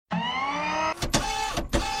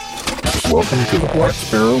Welcome to the Black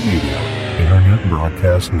Sparrow Media Internet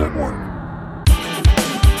Broadcast Network.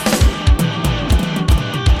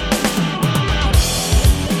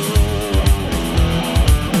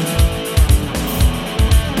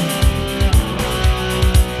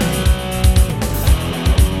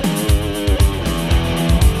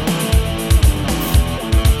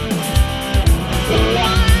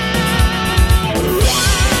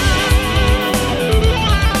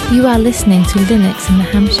 You are listening to Linux in the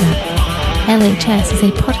Ham Shack. LHS is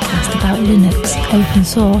a podcast about Linux, open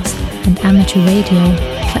source, and amateur radio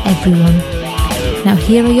for everyone. Now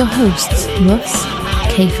here are your hosts, Russ,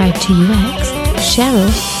 K52UX, Cheryl,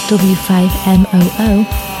 W5MOO,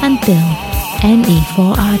 and Bill,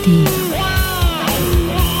 NE4RD.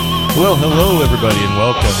 Well, hello everybody and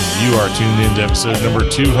welcome. You are tuned in to episode number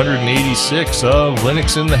 286 of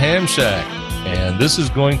Linux in the Ham Shack. And this is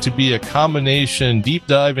going to be a combination deep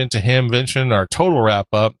dive into Hamvention, our total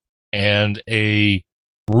wrap-up, and a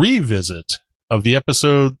revisit of the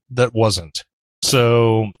episode that wasn't.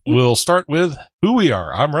 So we'll start with who we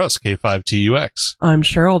are. I'm Russ, K5TUX. I'm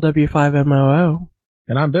Cheryl, W5MOO.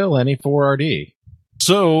 And I'm Bill, NE4RD.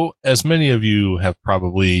 So, as many of you have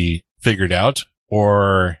probably figured out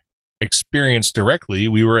or experienced directly,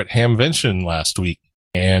 we were at Hamvention last week.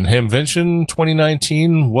 And Hamvention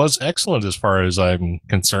 2019 was excellent as far as I'm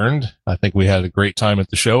concerned. I think we had a great time at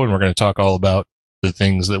the show, and we're going to talk all about the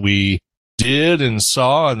things that we did and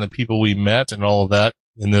saw and the people we met and all of that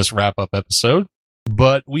in this wrap-up episode.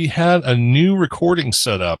 But we had a new recording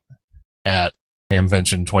set up at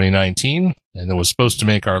Hamvention 2019, and it was supposed to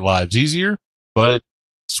make our lives easier, but it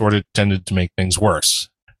sort of tended to make things worse.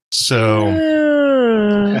 So,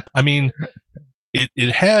 I mean...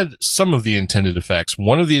 It had some of the intended effects.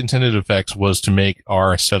 One of the intended effects was to make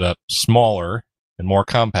our setup smaller and more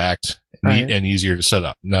compact and easier to set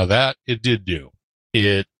up. Now that it did do.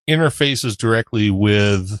 It interfaces directly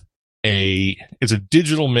with it's a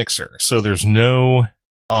digital mixer. So there's no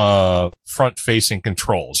front facing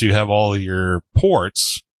controls. You have all of your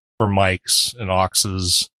ports for mics and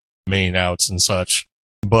auxes, main outs and such,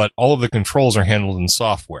 but all of the controls are handled in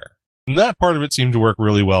software. And that part of it seemed to work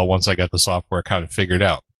really well once I got the software kind of figured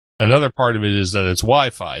out. Another part of it is that it's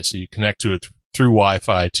Wi-Fi, so you connect to it through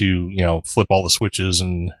Wi-Fi to, flip all the switches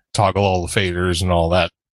and toggle all the faders and all that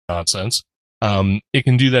nonsense. It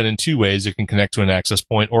can do that in two ways. It can connect to an access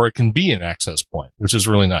point, or it can be an access point, which is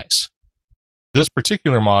really nice. This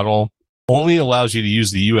particular model only allows you to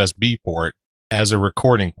use the USB port as a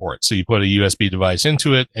recording port. So you put a USB device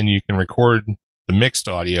into it, and you can record the mixed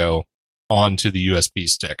audio onto the USB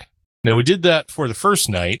stick. Now, we did that for the first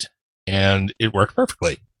night, and it worked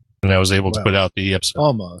perfectly. And I was able to put out the episode.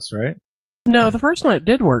 Almost, right? No, the first night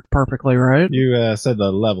did work perfectly, right? You said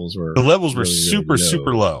the levels were... The levels were really,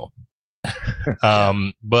 super low.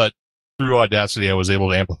 But through Audacity, I was able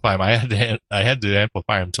to amplify them. I had to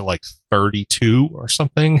amplify them to like 32 or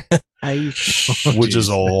something, which is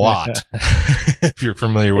a lot, if you're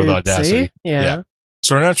familiar with Audacity. See? Yeah.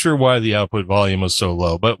 So we're not sure why the output volume was so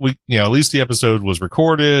low, but at least the episode was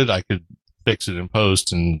recorded. I could fix it in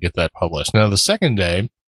post and get that published. Now, the second day,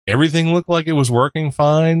 everything looked like it was working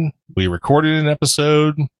fine. We recorded an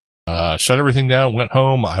episode, shut everything down, went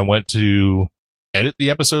home. I went to edit the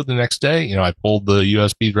episode the next day. I pulled the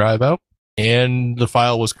USB drive out and the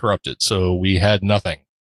file was corrupted. So we had nothing.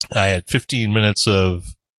 I had 15 minutes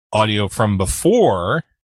of audio from before,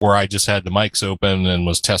 where I just had the mics open and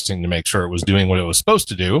was testing to make sure it was doing what it was supposed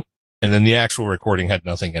to do. And then the actual recording had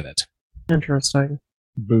nothing in it. Interesting.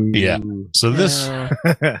 Boo. Yeah. So this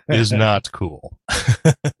is not cool.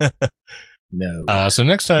 No. So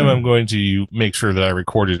next time I'm going to make sure that I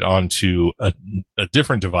record it onto a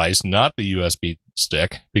different device, not the USB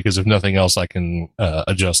stick, because if nothing else, I can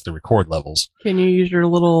adjust the record levels. Can you use your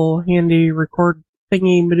little handy record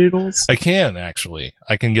thingy madoodles? I can, actually.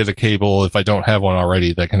 I can get a cable, if I don't have one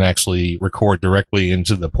already, that can actually record directly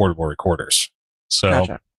into the portable recorders. So,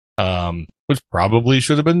 Gotcha. Which probably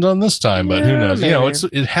should have been done this time, but who knows? Maybe.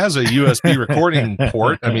 It has a USB recording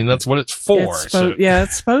port. I mean, that's what it's for.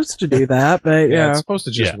 It's supposed to do that, but it's supposed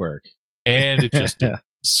to just work. And it just did.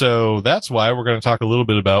 So that's why we're going to talk a little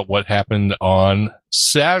bit about what happened on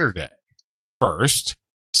Saturday first.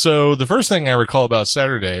 So the first thing I recall about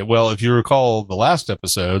Saturday, well, if you recall the last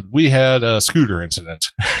episode, we had a scooter incident.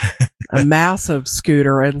 A massive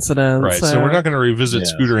scooter incident. Right. So we're not going to revisit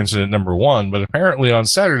scooter incident number 1, but apparently on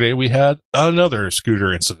Saturday we had another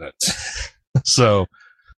scooter incident. So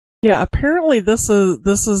yeah, apparently this is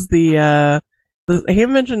the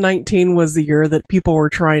Hamvention 19 was the year that people were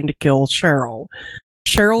trying to kill Cheryl.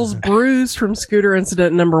 Cheryl's bruise from scooter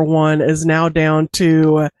incident number 1 is now down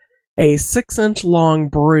to a 6-inch long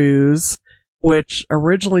bruise, which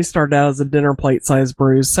originally started out as a dinner plate size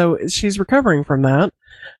bruise. So she's recovering from that.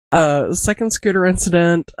 Second scooter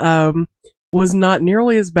incident was not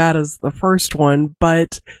nearly as bad as the first one,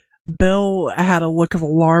 but Bill had a look of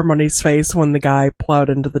alarm on his face when the guy plowed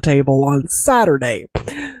into the table on Saturday.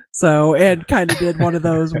 So, and kind of did one of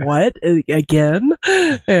those, what? Again?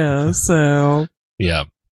 Yeah, so. Yeah.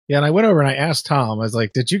 Yeah, and I went over and I asked Tom, I was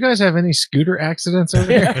like, did you guys have any scooter accidents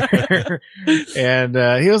over here? And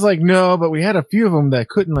he was like, no, but we had a few of them that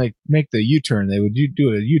couldn't like make the U-turn. They would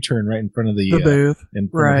do a U-turn right in front of the booth. In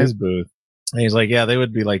front of his booth. And he's like, yeah, they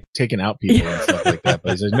would be like taking out people and stuff like that.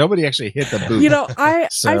 But he says, nobody actually hit the booth. You know, I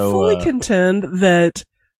fully contend that,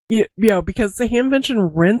 you know, because the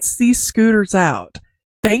Hamvention rents these scooters out,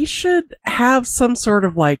 they should have some sort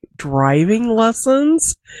of like driving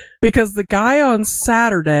lessons, because the guy on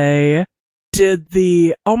Saturday did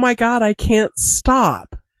the, oh my God, I can't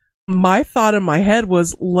stop. My thought in my head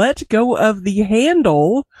was, let go of the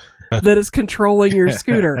handle that is controlling your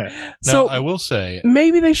scooter. Now, So I will say,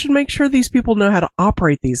 maybe they should make sure these people know how to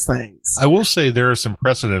operate these things. I will say there is some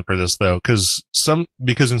precedent for this though, because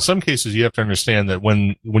in some cases you have to understand that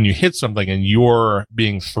when you hit something and you're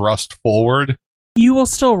being thrust forward, You will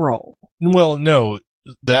still roll. well, no,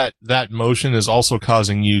 that motion is also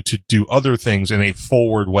causing you to do other things in a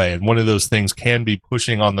forward way, and one of those things can be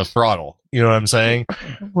pushing on the throttle. You know what I'm saying?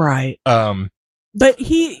 Right. But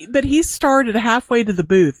he started halfway to the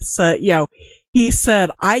booth. So, you know, he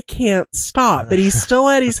said, I can't stop, but he still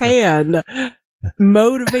had his hand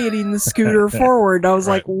motivating the scooter forward. I was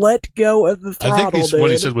Right. like, let go of the throttle, I think dude. what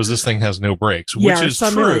he said was this thing has no brakes, Yeah, which is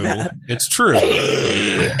something like true. that. It's true.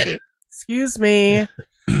 Excuse me.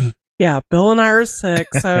 Yeah, Bill and I are sick,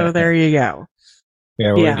 so there you go.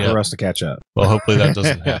 Yeah, we're Yeah. waiting for us to catch up. Well, hopefully that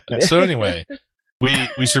doesn't happen. So anyway,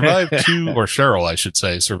 we survived two, or Cheryl, I should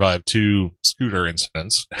say, survived two scooter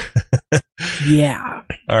incidents. Yeah.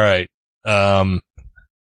 All right.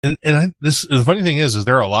 The funny thing is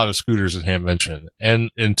there are a lot of scooters at Hamvention, and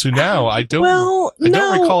to now I don't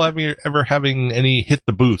recall ever having any hit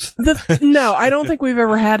the booth. No, I don't think we've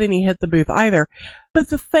ever had any hit the booth either. But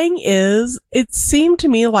the thing is, it seemed to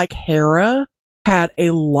me like Hera had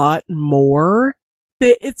a lot more.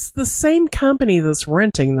 It's the same company that's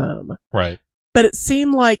renting them. Right. But it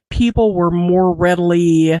seemed like people were more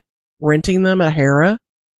readily renting them at Hera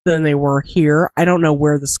than they were here. I don't know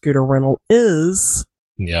where the scooter rental is.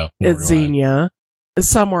 Yeah. At Xenia. It's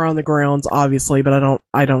somewhere on the grounds, obviously, but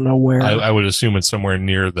I don't know where. I would assume it's somewhere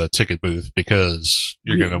near the ticket booth, because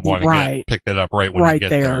you're going to want to pick that up right when you get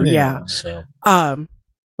there. Yeah. So.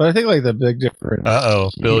 But I think like the big difference.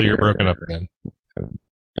 Bill, you're broken up again.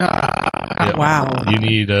 Yeah. Wow. You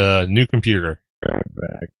need a new computer.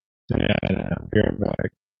 Back. Yeah,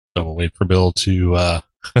 back. So we'll wait for Bill to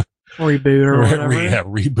reboot or whatever.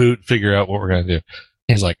 Reboot, figure out what we're going to do.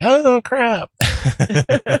 He's like, oh, crap.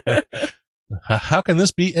 How can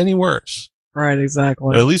this be any worse? Right,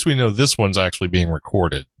 exactly. But at least we know this one's actually being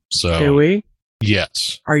recorded. So, do we?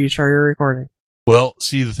 Yes. Are you sure you're recording? Well,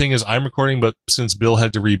 see, the thing is, I'm recording, but since Bill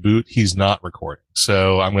had to reboot, he's not recording.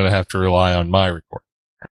 So I'm going to have to rely on my recording.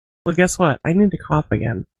 Well, guess what? I need to cough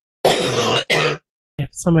again. If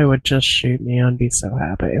somebody would just shoot me, I'd be so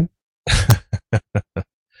happy.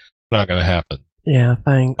 Not going to happen. Yeah,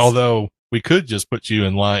 thanks. Although we could just put you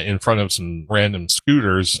in line in front of some random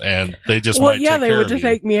scooters, and they just might take care of you. They would just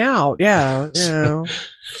take me out. Yeah, you know.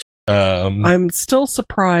 I'm still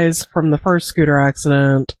surprised from the first scooter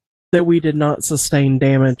accident that we did not sustain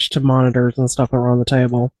damage to monitors and stuff that were on the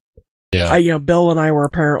table. Yeah, Bill and I were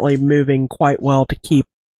apparently moving quite well to keep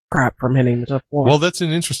crap from hitting the floor. Well, that's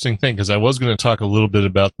an interesting thing, because I was going to talk a little bit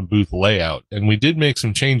about the booth layout, and we did make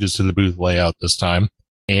some changes to the booth layout this time.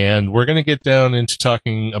 And we're going to get down into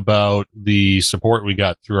talking about the support we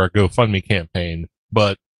got through our GoFundMe campaign,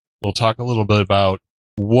 but we'll talk a little bit about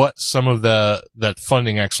what some of that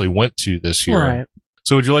funding actually went to this year. Right.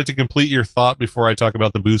 So would you like to complete your thought before I talk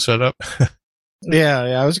about the booth setup? Yeah,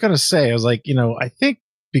 I was going to say, I was like, I think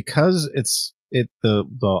because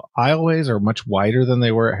the aisleways are much wider than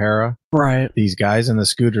they were at Hera. Right. These guys in the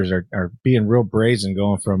scooters are being real brazen,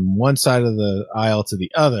 going from one side of the aisle to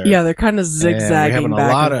the other. Yeah, they're kind of zigzagging having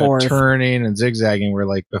back a lot and forth. of turning and zigzagging. Where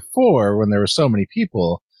like before, when there were so many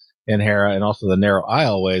people in Hera and also the narrow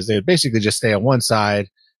aisleways, they would basically just stay on one side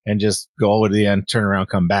and just go all the way to the end, turn around,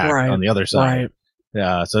 come back on the other side. Right.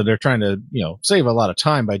 Yeah, so they're trying to save a lot of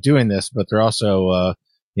time by doing this, but they're also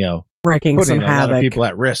wrecking putting some a havoc. lot of people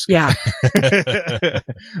at risk. Yeah.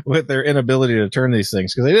 With their inability to turn these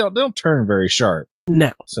things, because they don't turn very sharp.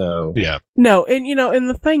 No. So yeah. No, and and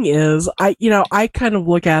the thing is, I kind of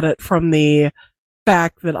look at it from the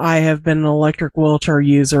fact that I have been an electric wheelchair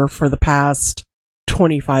user for the past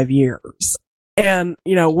 25 years. And,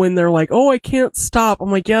 when they're like, oh, I can't stop,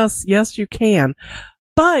 I'm like, yes, you can.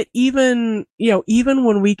 But even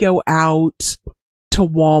when we go out to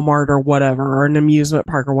Walmart or whatever, or an amusement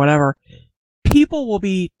park or whatever, people will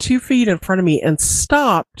be 2 feet in front of me and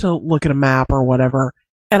stop to look at a map or whatever.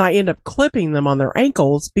 And I end up clipping them on their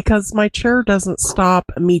ankles because my chair doesn't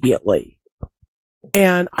stop immediately.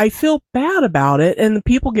 And I feel bad about it, and the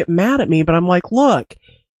people get mad at me, but I'm like, look,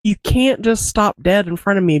 you can't just stop dead in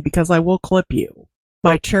front of me because I will clip you.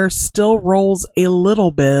 My chair still rolls a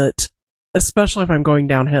little bit, especially if I'm going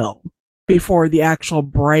downhill, before the actual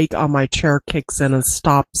brake on my chair kicks in and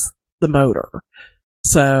stops the motor.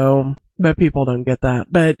 So, but people don't get that.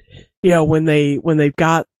 But, when they've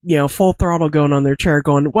got, full throttle going on their chair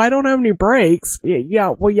going, well, I don't have any brakes. Yeah,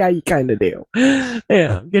 you kind of do.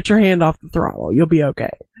 Yeah, get your hand off the throttle. You'll be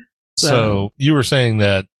okay. So you were saying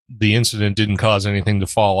that the incident didn't cause anything to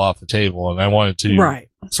fall off the table, and I wanted to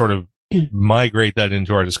sort of migrate that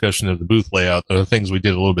into our discussion of the booth layout, the things we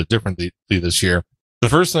did a little bit differently this year. The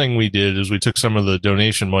first thing we did is we took some of the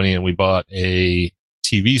donation money and we bought a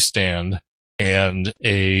TV stand and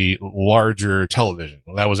a larger television.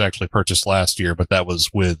 Well, that was actually purchased last year, but that was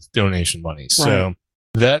with donation money. Right. So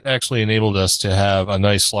that actually enabled us to have a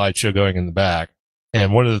nice slideshow going in the back.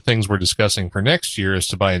 And one of the things we're discussing for next year is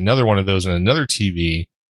to buy another one of those and another TV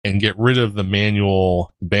and get rid of the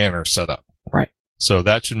manual banner setup. Right. So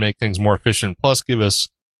that should make things more efficient, plus give us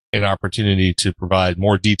an opportunity to provide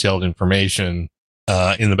more detailed information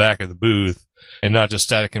in the back of the booth and not just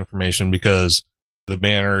static information, because the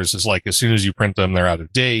banners is like, as soon as you print them, they're out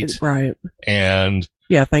of date. Right. And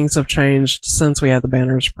yeah, things have changed since we had the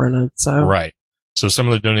banners printed. So right. So some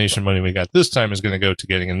of the donation money we got this time is going to go to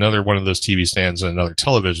getting another one of those TV stands and another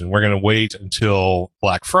television. We're going to wait until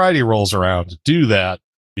Black Friday rolls around to do that,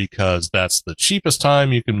 because that's the cheapest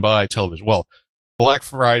time you can buy television. Well, Black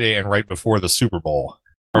Friday and right before the Super Bowl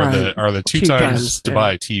are the two times to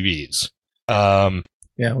buy TVs.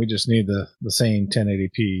 Yeah, we just need the same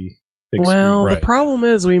 1080p. Well, the problem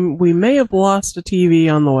is we may have lost a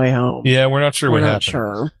TV on the way home. Yeah, we're not sure what happened.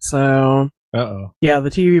 Sure. So, yeah, the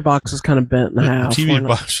TV box is kind of bent in half. The TV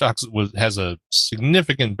box has a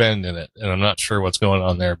significant bend in it, and I'm not sure what's going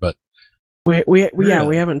on there, but we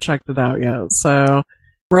haven't checked it out yet. So,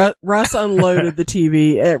 Russ unloaded the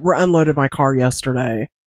TV. It unloaded my car yesterday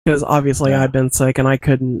because obviously I've been sick and I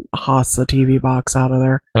couldn't hoss the TV box out of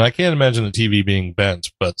there. And I can't imagine the TV being bent,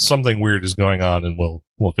 but something weird is going on, and we'll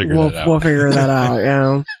figure that out. We'll figure that out.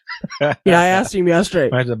 Yeah. Yeah, I asked him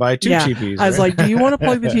yesterday. I had to buy two TVs. I was like, "Do you want to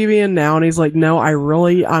plug the TV in now?" And he's like, "No, I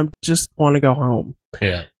just want to go home."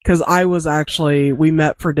 Yeah. Because we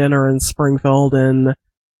met for dinner in Springfield, and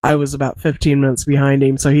I was about 15 minutes behind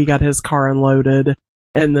him, so he got his car unloaded.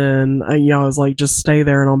 And then, I was like, just stay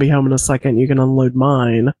there and I'll be home in a second. You can unload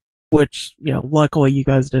mine, which, luckily you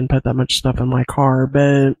guys didn't put that much stuff in my car.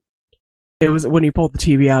 But it was when he pulled the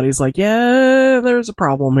TV out, he's like, yeah, there's a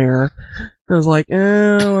problem here. I was like,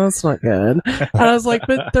 that's not good. And I was like,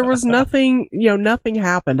 but there was nothing, nothing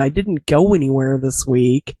happened. I didn't go anywhere this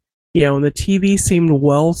week, and the TV seemed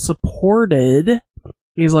well supported.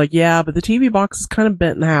 He's like, yeah, but the TV box is kind of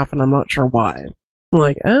bent in half and I'm not sure why. I'm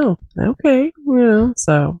like, oh, okay. Yeah.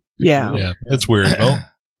 So, yeah. Yeah, it's weird. Well,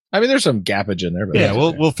 I mean, there's some gappage in there, but yeah,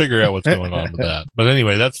 we'll figure out what's going on with that. But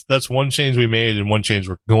anyway, that's one change we made and one change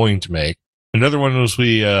we're going to make. Another one was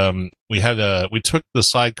we took the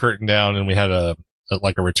side curtain down and we had a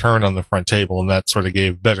return on the front table, and that sort of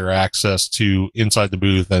gave better access to inside the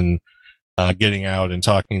booth and getting out and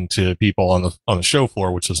talking to people on the show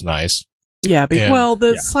floor, which was nice. Yeah,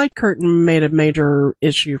 the side curtain made a major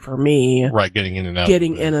issue for me. Right, getting in and out.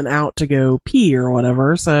 Getting in and out to go pee or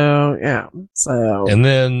whatever. So, yeah. So. And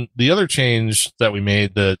then the other change that we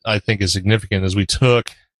made that I think is significant is we took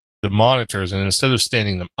the monitors, and instead of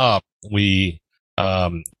standing them up, we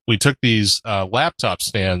took these laptop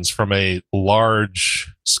stands from a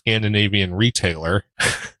large Scandinavian retailer.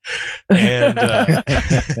 And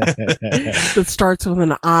it starts with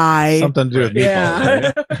an I. Something to do with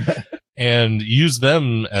meatballs. Yeah. And use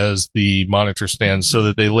them as the monitor stands so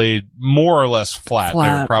that they laid more or less flat. They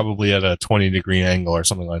were probably at a 20-degree angle or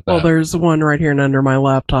something like that. Well, there's one right here and under my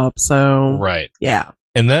laptop, so... Right. Yeah.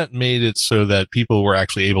 And that made it so that people were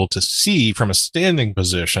actually able to see from a standing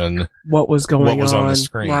position what was on the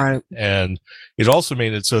screen. Right. And it also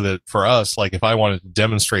made it so that for us, like if I wanted to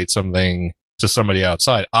demonstrate something to somebody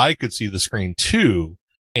outside, I could see the screen too.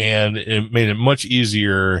 And it made it much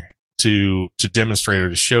easier to demonstrate or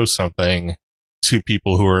to show something to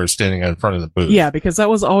people who are standing in front of the booth. Yeah, because that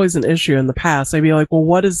was always an issue in the past. They'd be like, well,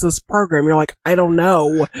 what is this program? You're like, I don't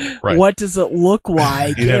know. Right. What does it look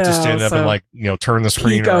like? You'd have to stand up and like, turn the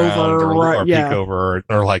screen around or peek over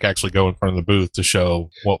or like actually go in front of the booth to show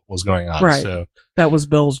what was going on. Right. So that was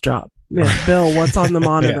Bill's job. Yeah, Bill, what's on the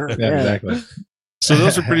monitor? Exactly. So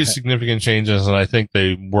those are pretty significant changes, and I think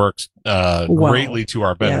they worked greatly to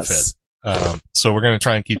our benefit. Yes. So we're going to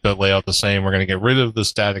try and keep that layout the same. We're going to get rid of the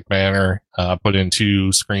static banner, put in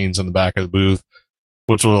 2 screens in the back of the booth,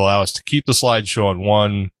 which will allow us to keep the slideshow on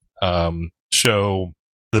one, show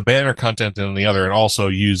the banner content in the other, and also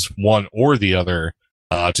use one or the other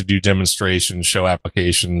to do demonstrations, show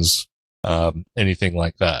applications, anything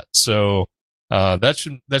like that. So that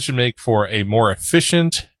should make for a more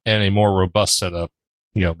efficient and a more robust setup,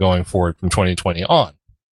 going forward from 2020 on.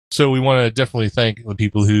 So we want to definitely thank the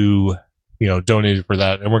people who, donated for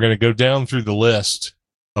that. And we're going to go down through the list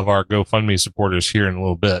of our GoFundMe supporters here in a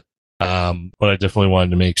little bit. But I definitely wanted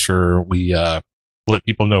to make sure we, let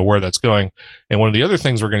people know where that's going. And one of the other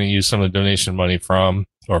things we're going to use some of the donation money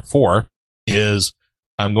for is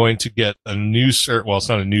I'm going to get a new server. Well, it's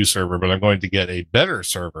not a new server, but I'm going to get a better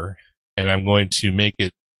server, and I'm going to make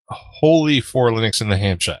it wholly for Linux in the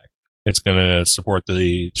Ham Shack. It's going to support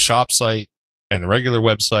the shop site and the regular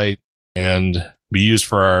website, and be used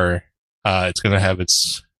for our, it's going to have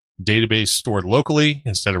its database stored locally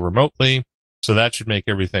instead of remotely. So that should make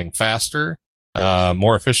everything faster,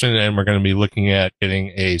 more efficient, and we're going to be looking at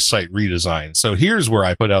getting a site redesign. So here's where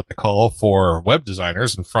I put out the call for web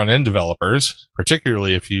designers and front-end developers,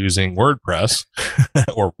 particularly if you're using WordPress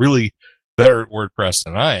or really better at WordPress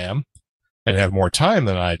than I am and have more time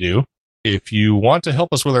than I do. If you want to help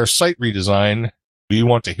us with our site redesign, we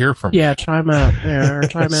want to hear from you. Yeah, chime out there.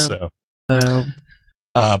 Chime out.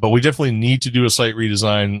 But we definitely need to do a site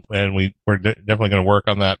redesign, and we're definitely going to work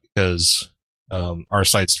on that because our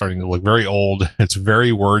site's starting to look very old. It's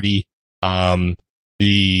very wordy. The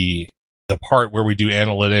part where we do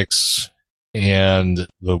analytics and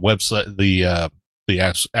the website, the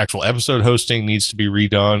actual episode hosting needs to be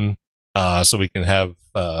redone, so we can have,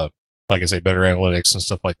 like I say, better analytics and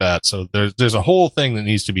stuff like that. So there's a whole thing that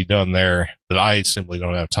needs to be done there that I simply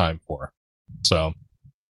don't have time for. So,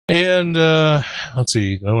 and let's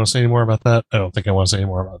see. Do I want to say any more about that? I don't think I want to say any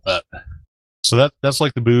more about that. So that's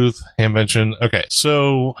like the booth, Hamvention. Okay,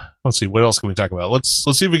 so let's see. What else can we talk about? Let's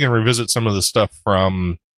see if we can revisit some of the stuff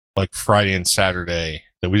from like Friday and Saturday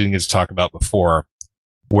that we didn't get to talk about before,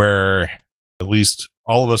 where at least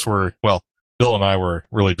all of us were, well, Bill and I were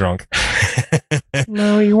really drunk.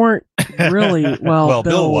 No, you weren't really. Well,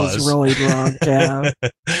 Bill was really drunk. Yeah.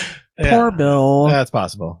 Poor Bill. That's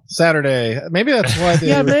possible. Saturday. Maybe that's why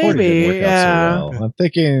the recording didn't work out so well. I'm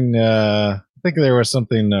thinking, I think there was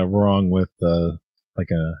something wrong with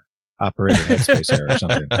like a operator headspace error or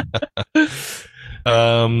something.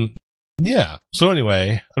 Yeah. So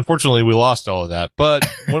anyway, unfortunately, we lost all of that. But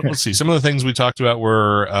let's see. Some of the things we talked about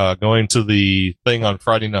were going to the thing on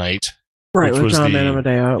Friday night. Right, with John and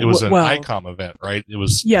Amadeo. It was an ICOM event, right? It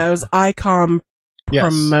was ICOM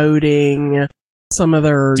promoting some of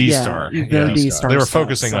their D-Star. Their D-Star. They were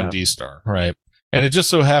focusing on D-Star, right? And it just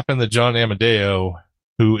so happened that John Amadeo,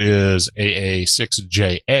 who is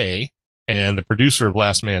AA6JA and the producer of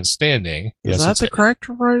Last Man Standing, is that the correct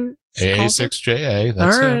right? AA6JA.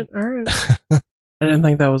 That's all right. I didn't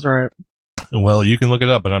think that was right. Well, you can look it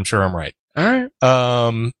up, but I'm sure I'm right. All right.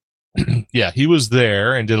 Yeah, he was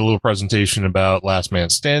there and did a little presentation about Last Man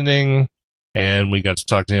Standing, and we got to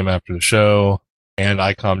talk to him after the show, and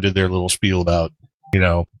ICOM did their little spiel about,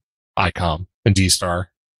 ICOM and D-Star.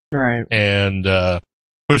 Right. And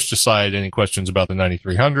pushed aside any questions about the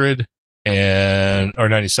 9300 or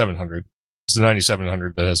 9700. It's the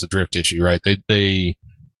 9700 that has the drift issue, right? They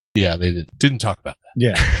didn't talk about that.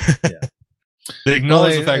 Yeah. They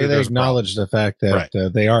acknowledged the fact that they acknowledged the fact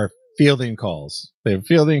that they are fielding calls. They have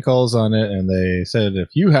fielding calls on it, and they said if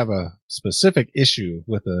you have a specific issue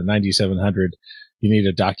with a 9700, you need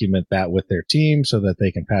to document that with their team so that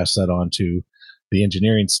they can pass that on to the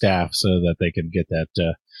engineering staff so that they can get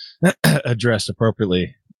that addressed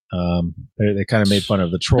appropriately. They kind of made fun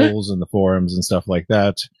of the trolls in the forums and stuff like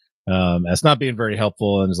that. As not being very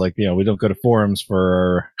helpful, and it's like, we don't go to forums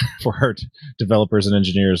for our developers and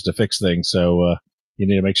engineers to fix things. So, you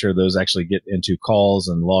need to make sure those actually get into calls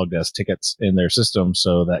and logged as tickets in their system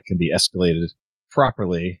so that can be escalated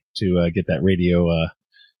properly to get that radio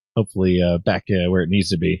hopefully back where it needs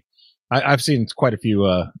to be. I've seen quite a few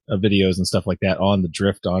videos and stuff like that on the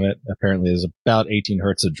drift on it. Apparently there's about 18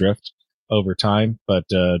 hertz of drift over time, but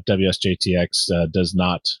WSJTX does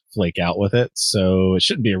not flake out with it, so it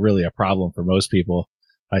shouldn't be really a problem for most people.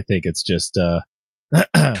 I think it's just,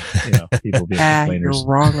 people being complainers. You're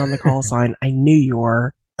wrong on the call sign. I knew you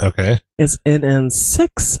were. Okay. It's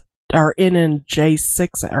NN6 or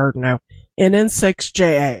NNJ6 or no,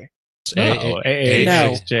 NN6JA.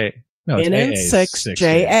 AA6J. No, it's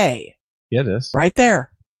NN6JA. Yeah, it is. Right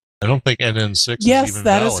there. I don't think NN6 Yes, is even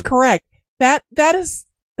that valid. is correct. That is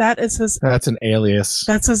his. That's an alias.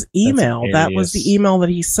 That's his email. That was the email that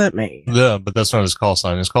he sent me. Yeah, but that's not his call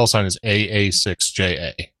sign. His call sign is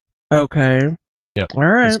AA6JA. Okay. Yep. All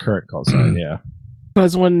right. His current call sign, yeah.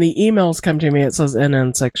 Because when the emails come to me, it says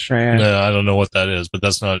NN6JA. No, I don't know what that is, but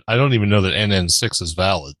that's not. I don't even know that NN6 is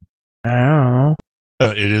valid. Oh.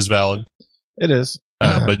 It is valid. It is.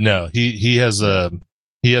 But no, he has the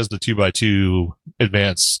 2x2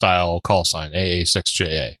 advanced style call sign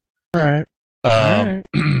AA6JA. All right.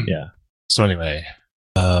 Yeah. So anyway,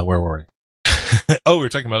 where were we? Oh, we were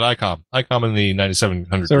talking about ICOM. ICOM in the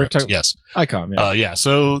 9700. So we're yes. ICOM, yeah. Yeah.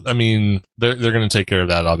 So I mean, they're going to take care of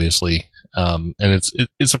that, obviously. And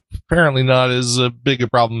it's apparently not as big a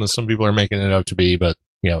problem as some people are making it out to be, but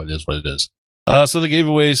it is what it is. So they gave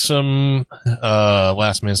away some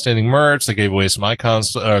Last Man Standing merch. They gave away some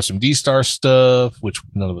icons, some D-Star stuff, which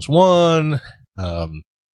none of us won.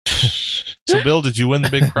 So, Bill, did you win the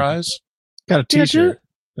big prize? Got a T-shirt.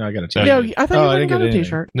 No, I got a T-shirt. No, I thought you got a anything.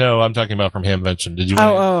 T-shirt. No, I'm talking about from Hamvention. Did you win?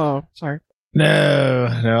 Oh, sorry. No,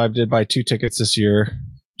 I did buy 2 tickets this year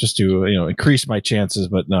just to increase my chances,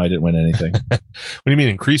 but no, I didn't win anything. What do you mean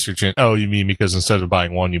increase your chance? Oh, you mean because instead of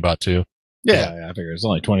buying 1, you bought 2? Yeah, I figured it's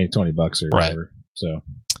only $20 or whatever. So,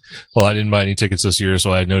 well, I didn't buy any tickets this year,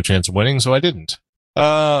 so I had no chance of winning, so I didn't.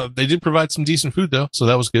 They did provide some decent food though, so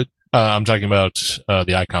that was good. I'm talking about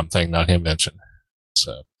the ICOM thing, not Hamvention.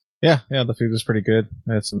 So yeah, the food was pretty good.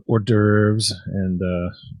 I had some hors d'oeuvres and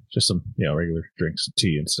just some regular drinks,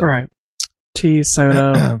 tea and stuff. Right. Tea,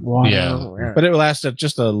 soda, water. Yeah. But it lasted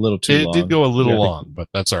just a little too long. It did go a little long, but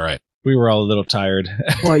that's all right. We were all a little tired.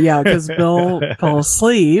 Well, yeah, because Bill fell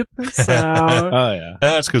asleep. So. Oh yeah,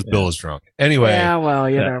 that's because Bill is drunk. Anyway. Yeah, well,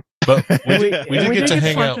 know. But we did get to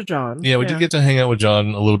hang out. To John. Yeah, we did get to hang out with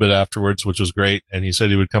John a little bit afterwards, which was great. And he said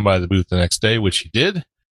he would come by the booth the next day, which he did.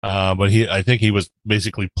 But I think he was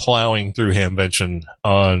basically plowing through Hamvention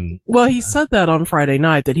on. Well, he said that on Friday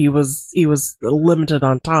night that he was limited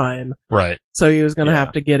on time, right? So he was going to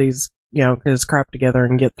have to get his crap together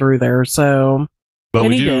and get through there. So, but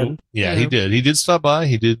and he did. Yeah, he did. He did stop by.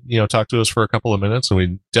 He did, talk to us for a couple of minutes, and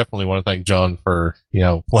we definitely want to thank John for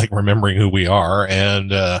remembering who we are. And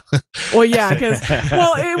well, yeah, because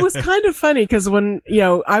it was kind of funny because when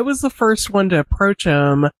I was the first one to approach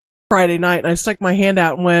him Friday night, and I stuck my hand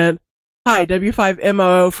out and went, "Hi,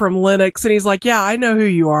 W5MOO from Linux," and he's like, "Yeah, I know who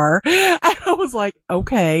you are." And I was like,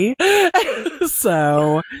 "Okay,"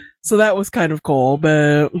 so that was kind of cool,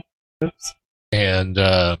 but and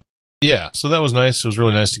yeah, so that was nice. It was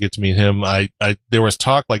really nice to get to meet him. There was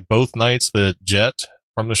talk like both nights that Jet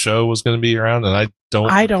from the show was going to be around, and I don't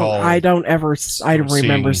remember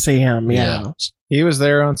seeing him. Yeah. He was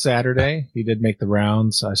there on Saturday. He did make the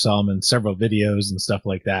rounds. I saw him in several videos and stuff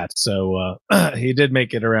like that. So he did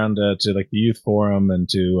make it around to like the youth forum and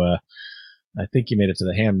to I think he made it to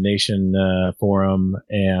the Ham Nation forum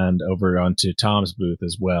and over onto Tom's booth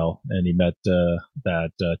as well. And he met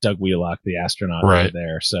that Doug Wheelock, the astronaut, over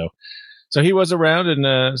there. So he was around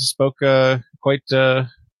and spoke quite a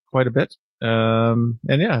bit. And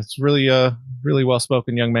yeah, it's really well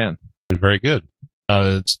spoken young man. Very good.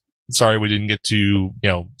 Sorry we didn't get to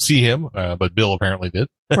see him, but Bill apparently did.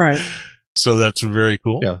 Right. So that's very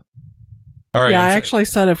cool. Yeah. All right. Yeah, I actually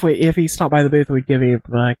said if he stopped by the booth, we'd give him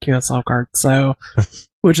a QSL card. So,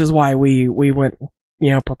 which is why we went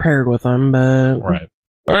prepared with him. But right.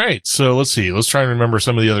 All right. So let's see. Let's try and remember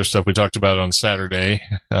some of the other stuff we talked about on Saturday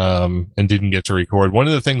and didn't get to record. One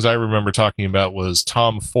of the things I remember talking about was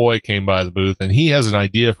Tom Foy came by the booth, and he has an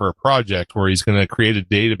idea for a project where he's going to create a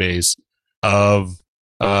database of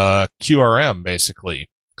QRM, basically,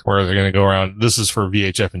 where they're going to go around. This is for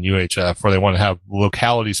VHF and UHF, where they want to have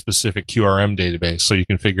locality specific QRM database so you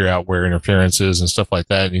can figure out where interference is and stuff like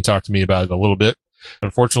that. And he talked to me about it a little bit.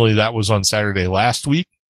 Unfortunately, that was on Saturday last week.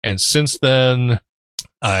 And since then,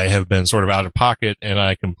 I have been sort of out of pocket and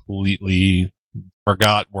I completely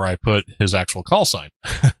forgot where I put his actual call sign.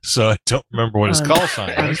 So I don't remember what his call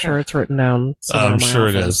sign is. I'm sure it's written down. I'm sure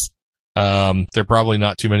it is. There are probably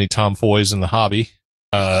not too many Tom Foys in the hobby.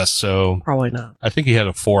 So probably not. I think he had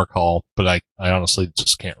a 4 call, but I honestly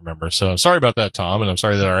just can't remember. So I'm sorry about that, Tom, and I'm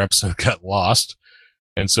sorry that our episode got lost.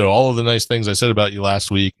 And so all of the nice things I said about you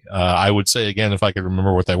last week, I would say again if I could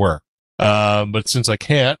remember what they were. But since I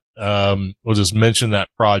can't, we'll just mention that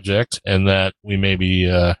project and that we may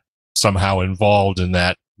be somehow involved in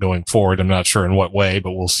that going forward. I'm not sure in what way,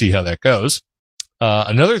 but we'll see how that goes.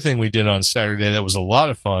 Another thing we did on Saturday that was a lot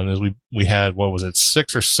of fun is we had, what was it,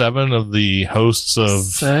 6 or 7 of the hosts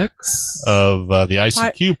of the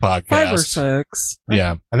ICQ podcast. 5 or 6.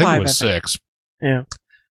 Yeah, I think it was 6. Yeah.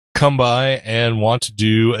 Come by and want to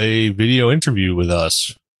do a video interview with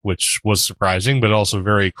us, which was surprising, but also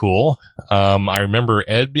very cool. I remember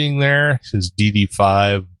Ed being there, his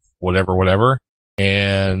DD5, whatever.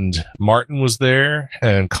 And Martin was there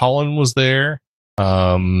and Colin was there.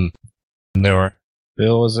 And there were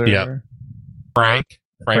Bill was there. Yeah. Frank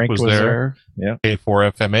was there. Yeah.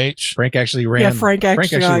 K4FMH. Frank actually ran. Yeah, Frank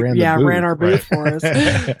actually ran our booth for us.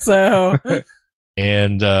 So.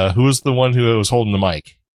 And who was the one who was holding the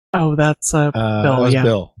mic? Oh, that's Bill. That was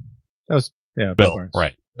Bill. That was Bill.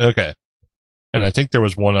 Right. Okay. And I think there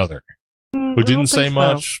was one other who didn't say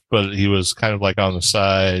much, but he was kind of like on the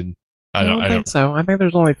side. I don't think so. I think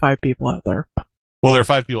there's only 5 people out there. Well, there are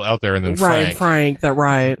 5 people out there, and then Frank,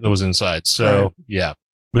 that was inside. So yeah.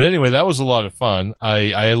 But anyway, that was a lot of fun.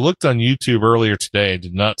 I looked on YouTube earlier today.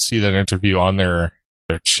 Did not see that interview on their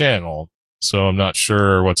channel, so I'm not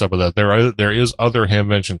sure what's up with that. There is other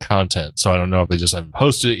Hamvention content, so I don't know if they just haven't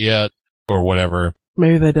posted it yet or whatever.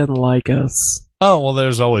 Maybe they didn't like us. Oh well,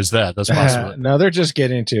 there's always that. That's possible. No, they're just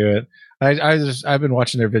getting to it. I've been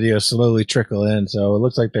watching their videos slowly trickle in, so it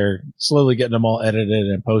looks like they're slowly getting them all edited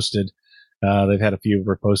and posted. They've had a few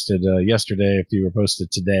were posted yesterday, a few were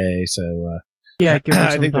posted today, so yeah,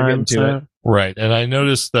 I think they're getting to it. Right, and I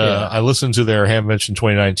noticed I listened to their Hamvention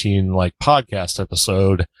 2019 podcast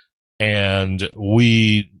episode, and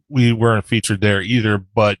we weren't featured there either,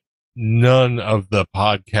 but none of the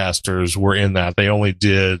podcasters were in that. They only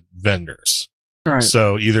did vendors. Right.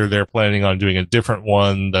 So either they're planning on doing a different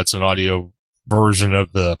one that's an audio version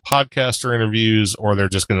of the podcaster interviews, or they're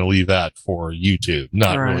just going to leave that for YouTube.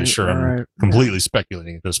 Not really sure. I'm completely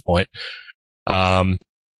speculating at this point.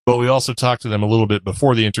 But we also talked to them a little bit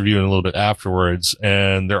before the interview and a little bit afterwards,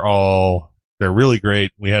 and they're really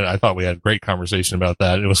great. I thought we had a great conversation about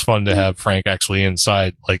that. It was fun to have Frank actually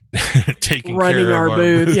inside, taking running care of our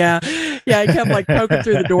booth. Yeah. Yeah. He kept poking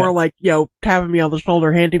through the door, tapping me on the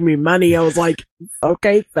shoulder, handing me money. I was like,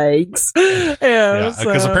 okay, thanks. Yeah.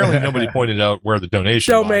 Because apparently nobody pointed out where the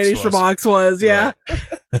donation box was. Yeah.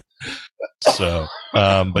 Right. So,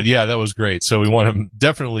 but yeah, that was great. So we want to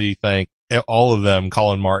definitely thank all of them,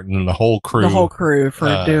 Colin Martin and the whole crew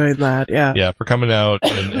for doing that. Yeah. Yeah. For coming out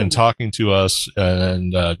and talking to us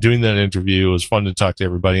and doing that interview. It was fun to talk to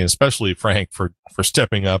everybody, and especially Frank for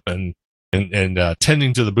stepping up and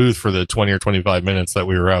tending to the booth for the 20 or 25 minutes that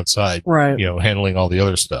we were outside, right? Handling all the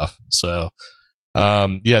other stuff. So,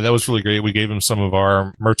 that was really great. We gave them some of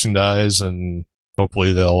our merchandise, and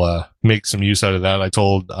hopefully they'll make some use out of that. I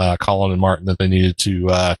told Colin and Martin that they needed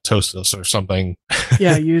to toast us or something.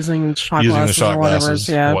 Yeah, using shot glasses,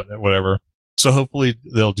 yeah, whatever. So hopefully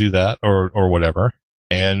they'll do that or whatever.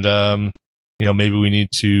 And maybe we need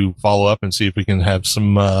to follow up and see if we can have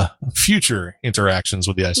some future interactions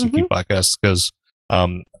with the ICQ podcast, because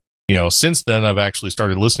since then I've actually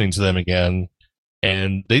started listening to them again,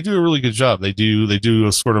 and they do a really good job. They do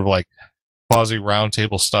a sort of quasi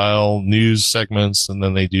roundtable style news segments, and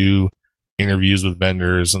then they do interviews with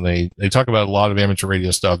vendors, and they talk about a lot of amateur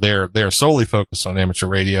radio stuff. They're solely focused on amateur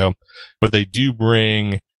radio, but they do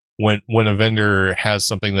bring, when a vendor has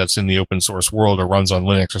something that's in the open source world or runs on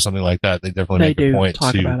Linux or something like that, they definitely make a point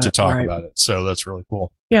to talk about it. So that's really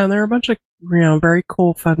cool. Yeah, and they're a bunch of very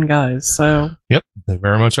cool, fun guys. So yep, they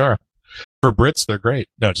very much are. For Brits, they're great.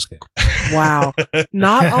 No, just kidding. Wow,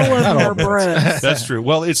 not all of them are Brits. That's true.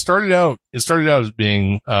 Well, it started out as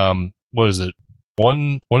being what is it?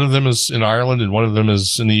 One of them is in Ireland and one of them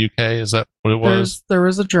is in the UK. Is that what it was? There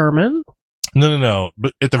was a German. No.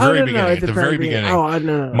 But at the very beginning, Oh,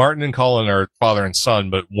 no. Martin and Colin are father and son,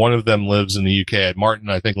 but one of them lives in the UK. Martin,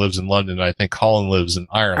 I think, lives in London. I think Colin lives in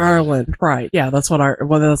Ireland. Ireland, right? Yeah, that's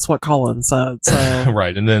what Colin said. So.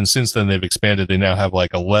 Right, and then since then they've expanded. They now have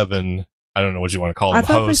 11. I don't know what you want to call them.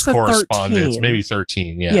 Hosts, correspondents, 13. Maybe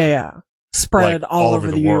 13. Yeah. Yeah. Spread all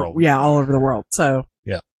over the world. Yeah, all over the world. So.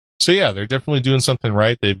 Yeah. So yeah, they're definitely doing something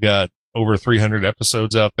right. They've got over 300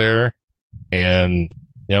 episodes out there, and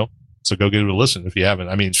so go give it a listen if you haven't.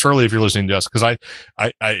 I mean, surely if you're listening to us, because I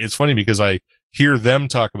it's funny because I hear them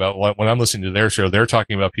talk about when I'm listening to their show, they're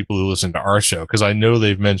talking about people who listen to our show, because I know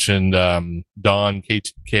they've mentioned Don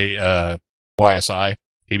YSI,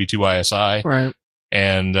 KB2YSI, right,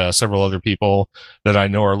 and several other people that I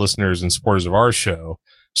know are listeners and supporters of our show.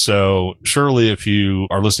 So surely if you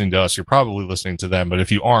are listening to us, you're probably listening to them. But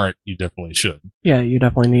if you aren't, you definitely should. Yeah, you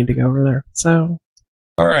definitely need to go over there. So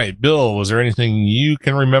All right, Bill, was there anything you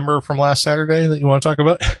can remember from last Saturday that you want to talk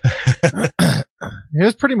about?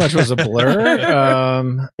 It pretty much was a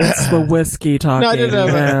blur. It's the whiskey talking. No, I did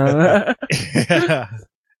have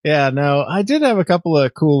I did have a couple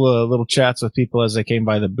of cool little chats with people as they came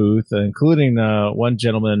by the booth, including one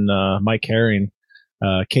gentleman, Mike Herring,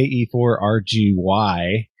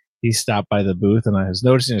 KE4RGY. He stopped by the booth, and I was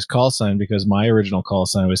noticing his call sign because my original call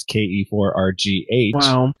sign was KE4RGH.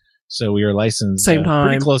 Wow. So we were licensed same time,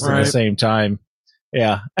 pretty close at the same time.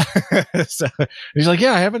 Yeah. So he's like,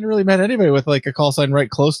 yeah, I haven't really met anybody with like a call sign right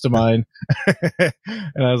close to mine.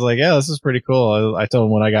 And I was like, yeah, this is pretty cool. I told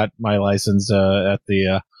him when I got my license at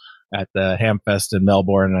the Hamfest in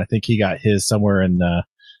Melbourne, and I think he got his somewhere in if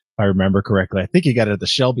I remember correctly, I think he got it at the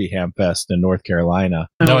Shelby Hamfest in North Carolina.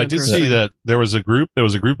 No, I did see that there was a group who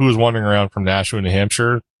was wandering around from Nashua, New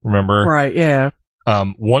Hampshire. Remember? Right, yeah.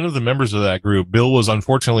 One of the members of that group, Bill, was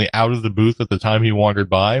unfortunately out of the booth at the time he wandered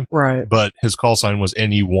by. Right. But his call sign was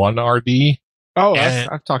NE1RD. Oh,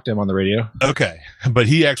 I've talked to him on the radio. Okay. But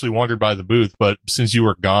he actually wandered by the booth, but since you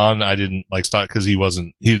were gone, I didn't stop because he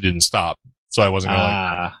didn't stop. So I wasn't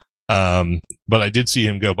going but I did see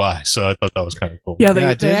him go by, so I thought that was kind of cool. Yeah,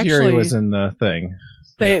 I did hear he was in the thing.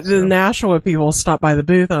 The Nashua people stopped by the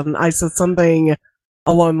booth, and I said something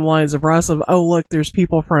along the lines of Russ of, "Oh, look, there's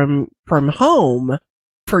people from home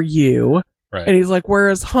for you." Right. And he's like, "Where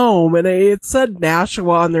is home?" And it said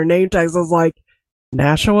Nashua on their name tags. I was like,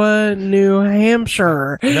 Nashua, New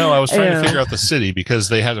Hampshire. No, I was trying to figure out the city because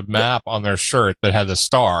they had a map on their shirt that had a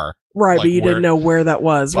star. Right, like but you didn't know where that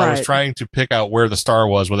was. Right. I was trying to pick out where the star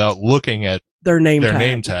was without looking at their name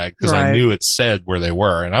tag because I knew it said where they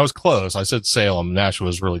were, and I was close. I said Salem. Nashua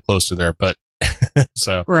was really close to there, but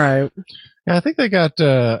so right. Yeah, I think they got.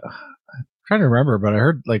 I'm trying to remember, but I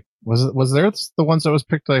heard like was there the ones that was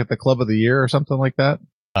picked like the Club of the Year or something like that?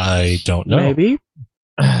 I don't know. Maybe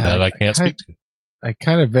that I can't speak to. I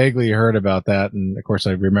kind of vaguely heard about that, and of course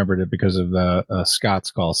I remembered it because of the Scott's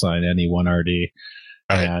call sign NE1RD.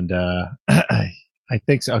 Right. And I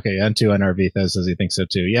think so. Okay, N2NRV says he thinks so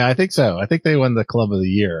too. Yeah, I think so. I think they won the Club of the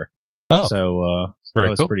Year. Oh, so that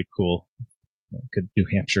was pretty cool. Good New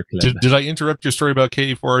Hampshire club. Did I interrupt your story about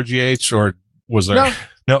KE4RGH, or was there?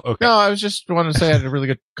 No. Okay. No, I was just wanting to say I had a really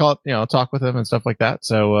good talk with him and stuff like that.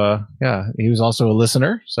 So yeah, he was also a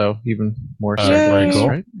listener, so even more. Very cool.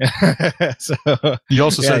 Right? So you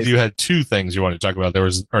also said you had two things you wanted to talk about. There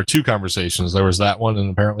was two conversations. There was that one,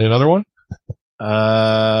 and apparently another one.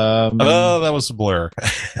 That was a blur.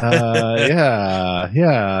 Yeah.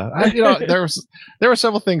 There were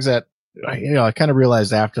several things that I kind of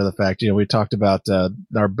realized after the fact. We talked about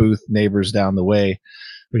our booth neighbors down the way.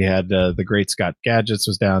 We had the Great Scott Gadgets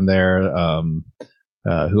was down there.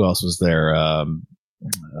 Who else was there?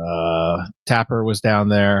 Tapper was down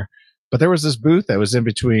there. But there was this booth that was in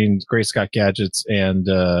between Great Scott Gadgets and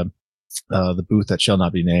the booth that shall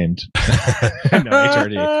not be named. No,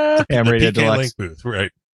 HRD. The PK Link booth,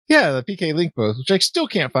 right? Yeah, the PK Link booth, which I still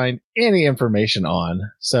can't find any information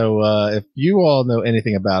on. So if you all know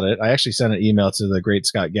anything about it, I actually sent an email to the Great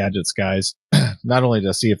Scott Gadgets guys, not only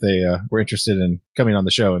to see if they were interested in coming on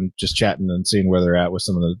the show and just chatting and seeing where they're at with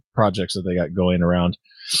some of the projects that they got going around,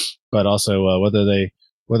 but also whether they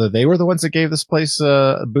were the ones that gave this place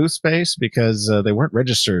booth space because they weren't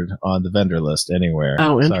registered on the vendor list anywhere.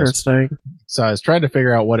 Oh, interesting. So I was trying to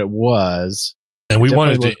figure out what it was. And we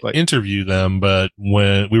wanted to interview them, but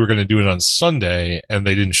when we were going to do it on Sunday and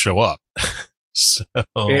they didn't show up. So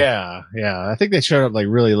yeah. I think they showed up like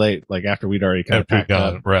really late, like after we'd already kind of packed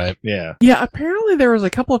up. Right. Yeah. Yeah. Apparently there was a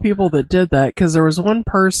couple of people that did that because there was one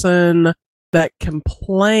person that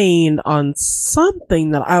complained on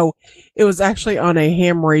something that it was actually on a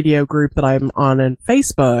ham radio group that I'm on in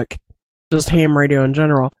Facebook, just ham radio in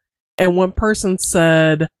general. And one person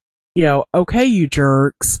said, okay, you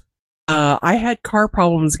jerks. I had car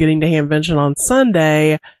problems getting to Hamvention on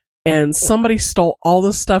Sunday and somebody stole all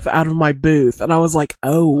the stuff out of my booth. And I was like,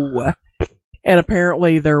 oh. And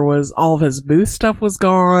apparently there was all of his booth stuff was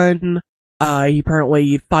gone. He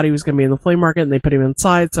apparently thought he was going to be in the flea market and they put him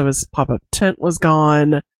inside. So his pop-up tent was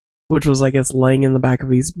gone, which was, I guess, laying in the back of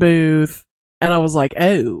his booth. And I was like,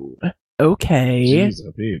 oh, okay. Jeez,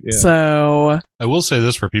 yeah. So I will say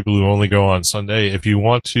this for people who only go on Sunday. If you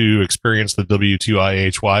want to experience the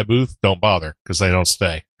W2IHY booth, don't bother because they don't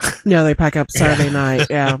stay. Yeah, they pack up Saturday night.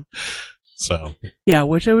 Yeah. So yeah,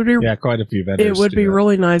 which it would be quite a few vendors. It would be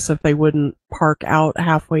really nice if they wouldn't park out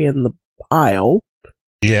halfway in the aisle.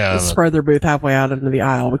 Yeah, spread their booth halfway out into the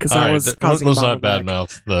aisle because that was causing. Let's not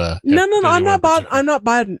badmouth the. No, I'm not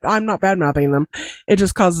bad mouthing them. It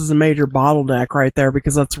just causes a major bottleneck right there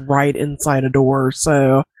because that's right inside a door.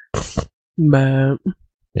 So, but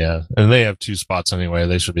Yeah, and they have 2 spots anyway.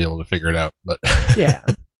 They should be able to figure it out. But Yeah.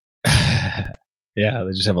 Yeah,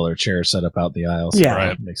 they just have all their chairs set up out the aisles. Yeah.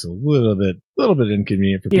 Right. It makes it a little bit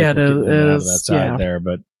inconvenient for people Yeah, it getting in and out of is, that side yeah. there.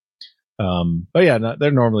 But yeah, no,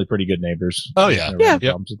 they're normally pretty good neighbors. Oh, yeah. Never had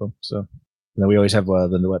Yep. problems with them. So, and then we always have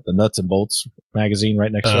the Nuts and Bolts magazine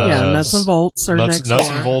right next to us. Yeah, Nuts and Bolts are Nuts next and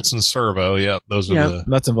door. Volts and Servo. Yeah, those are Yeah. the.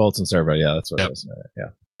 Nuts and Bolts and Servo. Yeah, that's what Yep. it is. Yeah.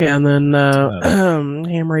 Yeah, and then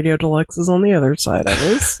Ham Radio Deluxe is on the other side of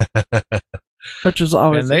us. Which is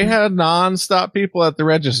always... And they had non-stop people at the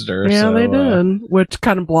register. Yeah, so, they did, which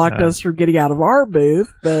kind of blocked us from getting out of our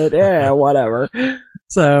booth, but yeah, whatever.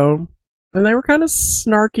 So, and they were kind of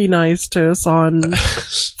snarky nice to us on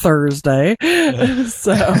Thursday.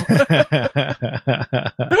 So,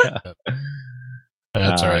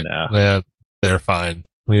 That's all right. No. Yeah, they're fine.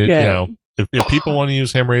 You know, if people want to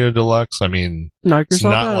use Ham Radio Deluxe, I mean, knock it's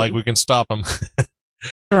yourself not out. like we can stop them.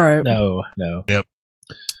 All right. No. Yep.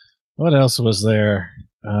 What else was there?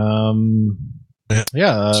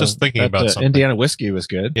 Yeah, Just thinking about something. Indiana whiskey was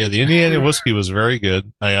good. Yeah, the Indiana whiskey was very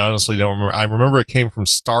good. I honestly don't remember. I remember it came from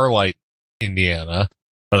Starlight, Indiana,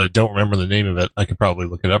 but I don't remember the name of it. I could probably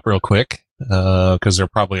look it up real quick because there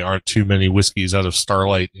probably aren't too many whiskeys out of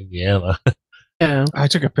Starlight, Indiana. Yeah. I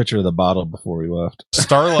took a picture of the bottle before we left.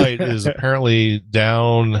 Starlight is apparently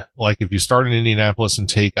down, like if you start in Indianapolis and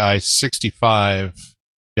take I-65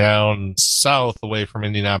 down south away from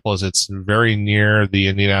Indianapolis, it's very near the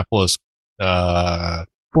Indianapolis, Border.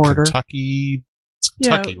 Kentucky. It's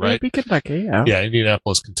Kentucky, right? Maybe Kentucky, yeah. Yeah,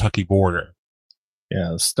 Indianapolis, Kentucky border.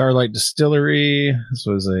 Yeah, Starlight Distillery. This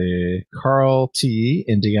was a Carl T.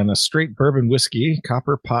 Indiana straight bourbon whiskey,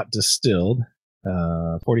 copper pot distilled,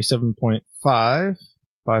 47.5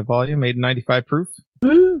 volume, made in 95 proof.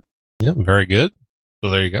 Woo. Yeah, very good. So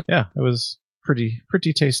there you go. Yeah, it was pretty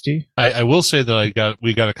tasty. I will say that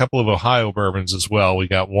we got a couple of Ohio bourbons as well. We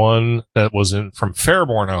got one that was from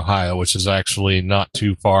Fairborn, Ohio, which is actually not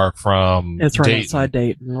too far from It's right Dayton. outside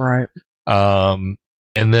Dayton, right?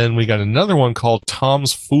 And then we got another one called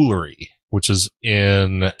Tom's Foolery, which is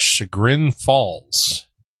in Chagrin Falls,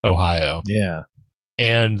 Ohio. Yeah.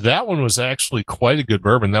 And that one was actually quite a good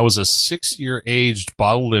bourbon. That was a 6-year aged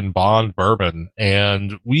bottled in bond bourbon.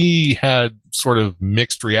 And we had sort of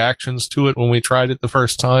mixed reactions to it when we tried it the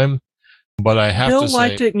first time. But I have Bill to say,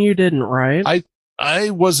 liked it and you didn't, right? I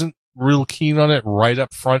wasn't real keen on it right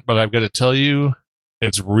up front, but I've got to tell you,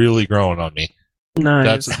 it's really growing on me.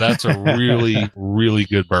 Nice. That's a really, really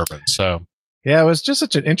good bourbon. So Yeah, it was just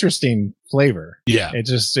such an interesting flavor. yeah. It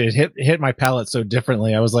hit my palate so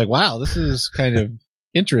differently. I was like, wow, this is kind of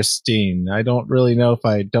interesting. I don't really know if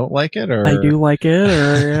I don't like it or I do like it,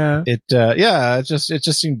 or yeah. it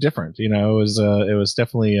just seemed different. You know, it was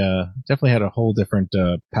definitely had a whole different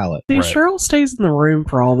palate. See, Right. Cheryl stays in the room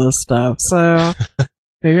for all this stuff, so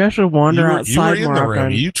maybe I should wander outside you were in more the room.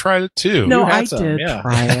 often. You tried it too. No, You had I some, did yeah.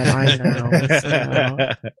 try it. I know. So.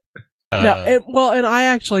 Uh, And I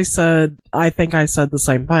actually said, I think I said the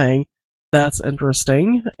same thing. That's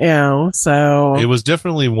interesting. You know, so it was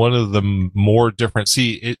definitely one of the more different.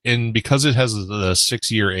 See, and because it has the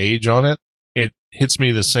 6-year age on it, it hits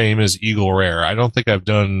me the same as Eagle Rare. I don't think I've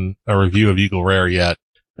done a review of Eagle Rare yet.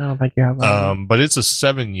 I don't think you have that. But it's a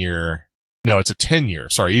 7-year. No, it's a 10-year.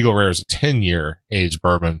 Sorry, Eagle Rare is a 10-year age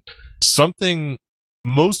bourbon.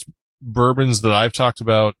 Most bourbons that I've talked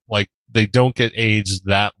about, like they don't get aged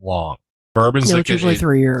that long. Bourbons Yeah, that it's get usually aged,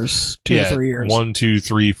 3 years, 2 to 3 years. 1, 2,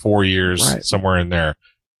 3, 4 years, Right. somewhere in there.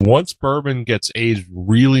 Once bourbon gets aged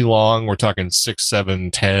really long, we're talking 6, 7,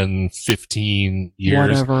 10, 15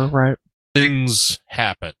 years, Whatever, right? things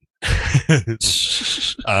happen. They And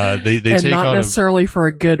take not on necessarily for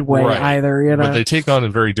a good way Right. either, you know. but they take on a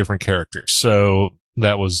very different character. So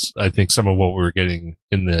that was, I think, some of what we were getting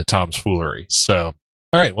in the Tom's Foolery. So,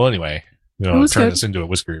 all right. Well, anyway, It was turn good. this into a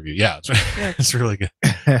whiskey review. Yeah, Yeah. it's really good.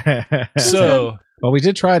 So, well, we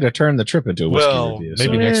did try to turn the trip into a whiskey well, review.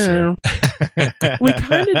 maybe next year. We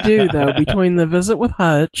kind of do though, between the visit with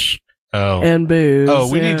Hutch Oh, and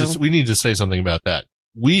booze. we you need know. to we need to say something about that.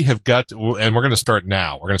 We have got to, and we're going to start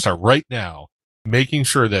now. We're going to start right now, making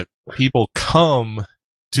sure that people come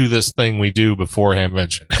to this thing we do before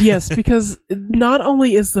Hamvention. Yes, because not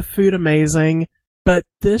only is the food amazing, but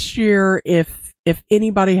this year, if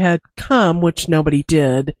anybody had come, which nobody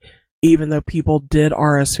did, even though people did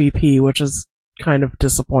RSVP, which is kind of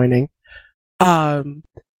disappointing.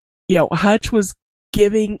 Hutch was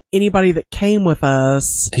giving anybody that came with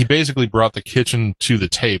us. He basically brought the kitchen to the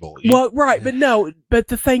table. Well, right, but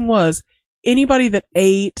the thing was, anybody that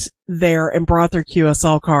ate there and brought their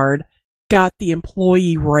QSL card got the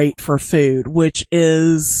employee rate for food, which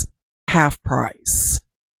is half price,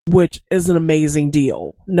 which is an amazing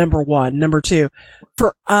deal. Number one. Number two,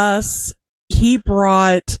 for us,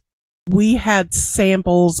 we had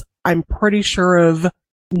samples, I'm pretty sure, of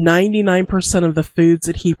 99% of the foods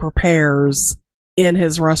that he prepares in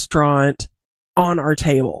his restaurant on our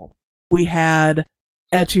table. We had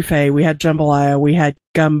etouffee, we had jambalaya, we had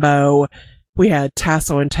gumbo, we had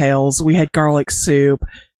tasso and tails, we had garlic soup,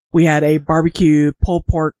 we had a barbecue pulled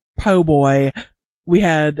pork po' boy, we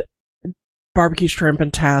had barbecue shrimp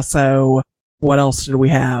and tasso. What else did we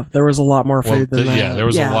have? There was a lot more food than that. Yeah, there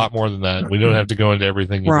was a lot more than that. We don't have to go into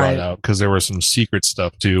everything you brought out because there was some secret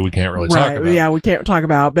stuff too we can't really talk about. Yeah, we can't talk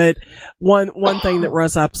about. But one thing that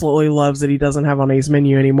Russ absolutely loves that he doesn't have on his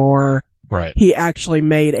menu anymore. Right. He actually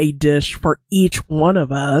made a dish for each one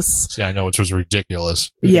of us. See, I know, which was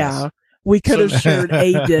ridiculous. Yeah. We could have shared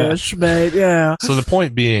a dish, but yeah. So the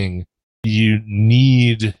point being, you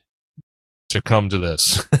need to come to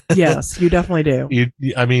this. Yes, you definitely do.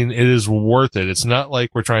 I mean, it is worth it. It's not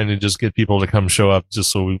like we're trying to just get people to come show up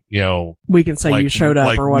just so we can say you showed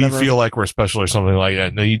up or whatever. We feel like we're special or something like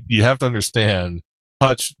that. No, you have to understand,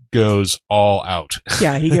 Hutch goes all out.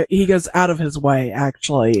 Yeah, he goes out of his way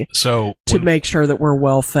actually to make sure that we're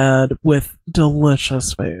well fed with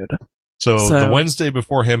delicious food. So the Wednesday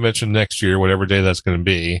before Hamvention next year, whatever day that's going to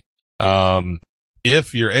be,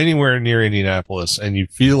 if you're anywhere near Indianapolis and you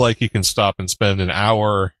feel like you can stop and spend an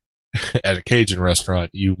hour at a Cajun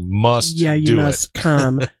restaurant, you must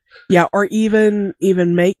come. Yeah, or even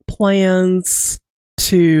make plans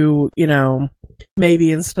to,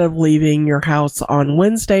 maybe instead of leaving your house on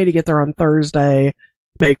Wednesday to get there on Thursday,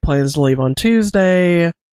 make plans to leave on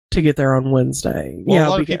Tuesday to get there on Wednesday. Well, a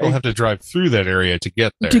lot of people have to drive through that area to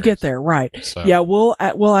get there. Right. So. Yeah, we'll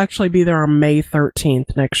actually be there on May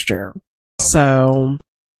 13th next year. So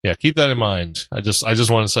yeah, keep that in mind. I just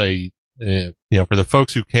want to say, for the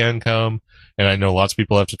folks who can come, and I know lots of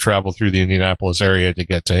people have to travel through the Indianapolis area to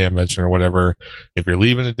get to Hamvention or whatever. If you're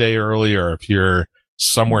leaving a day early, or if you're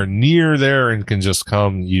somewhere near there and can just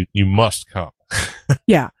come, you must come.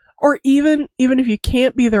 Yeah, or even if you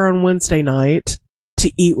can't be there on Wednesday night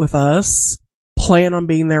to eat with us, plan on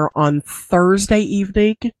being there on Thursday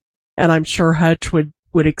evening, and I'm sure Hutch would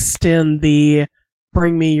extend the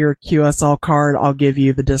bring me your QSL card, I'll give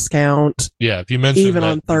you the discount. Yeah, if you mention even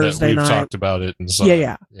on Thursday night, we've night, talked about it and so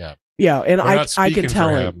yeah. And I can tell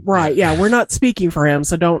him, right? Yeah, we're not speaking for him,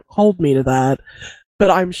 so don't hold me to that. But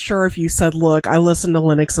I'm sure if you said, "Look, I listened to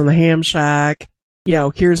Linux in the Ham Shack.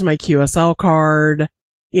 Here's my QSL card,"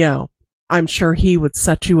 I'm sure he would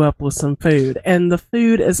set you up with some food, and the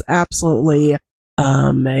food is absolutely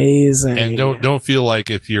amazing. And don't feel like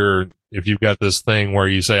if you've got this thing where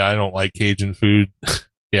you say, I don't like Cajun food,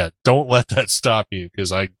 yeah, don't let that stop you,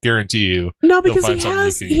 because I guarantee you. No, because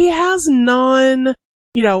he has none,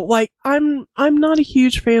 I'm not a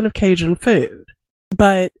huge fan of Cajun food,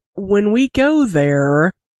 but when we go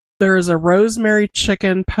there's a rosemary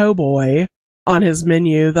chicken po' boy on his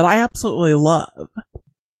menu that I absolutely love.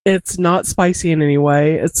 It's not spicy in any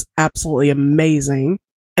way. It's absolutely amazing.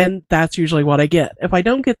 And that's usually what I get. If I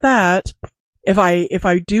don't get that, if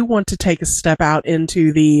I do want to take a step out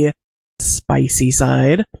into the spicy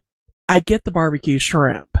side, I get the barbecue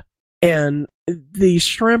shrimp. And the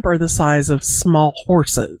shrimp are the size of small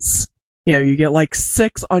horses. You get like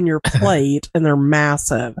 6 on your plate and they're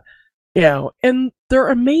massive. And they're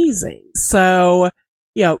amazing. So,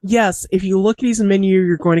 yes, if you look at his menu,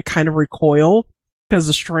 you're going to kind of recoil because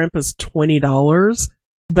the shrimp is $20,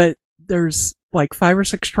 but there's like 5 or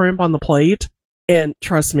 6 shrimp on the plate. And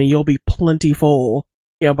trust me, you'll be plenty full,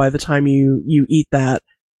 by the time you eat that,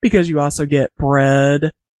 because you also get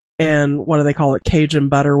bread and what do they call it? Cajun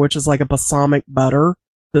butter, which is like a balsamic butter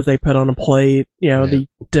that they put on a plate, they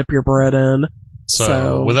dip your bread in.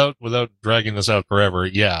 So without dragging this out forever,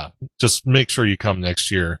 just make sure you come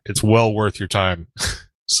next year. It's well worth your time.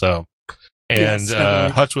 So, and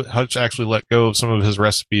Hutch actually let go of some of his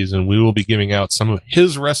recipes, and we will be giving out some of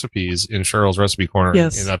his recipes in Cheryl's Recipe Corner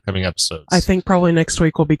in upcoming episodes. I think probably next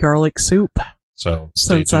week will be garlic soup. So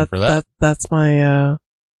stay tuned for that. That's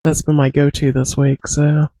been my go-to this week.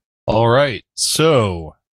 So, all right.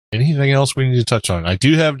 So, anything else we need to touch on? I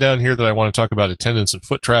do have down here that I want to talk about attendance and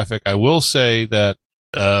foot traffic. I will say that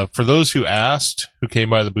for those who came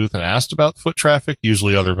by the booth and asked about foot traffic,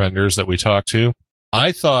 usually other vendors that we talked to,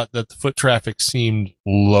 I thought that the foot traffic seemed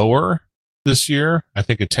lower this year. I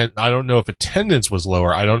think I don't know if attendance was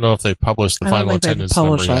lower. I don't know if they published the final attendance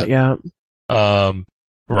number yet.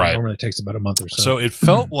 Right. Normally it takes about a month or so. So it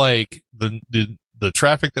felt like the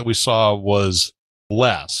traffic that we saw was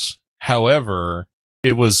less. However,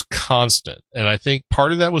 it was constant. And I think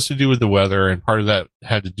part of that was to do with the weather, and part of that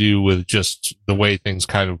had to do with just the way things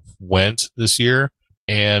kind of went this year.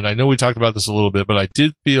 And I know we talked about this a little bit, but I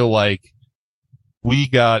did feel like we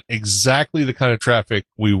got exactly the kind of traffic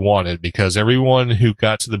we wanted, because everyone who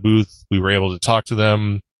got to the booth, we were able to talk to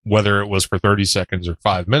them, whether it was for 30 seconds or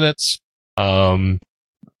 5 minutes. And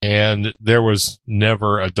there was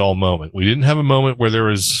never a dull moment. We didn't have a moment where there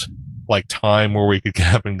was like time where we could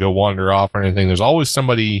get up and go wander off or anything. There's always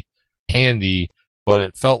somebody handy, but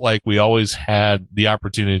it felt like we always had the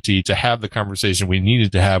opportunity to have the conversation we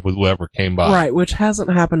needed to have with whoever came by. Right, which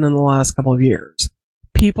hasn't happened in the last couple of years.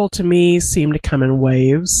 People, to me, seem to come in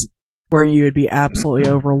waves where you would be absolutely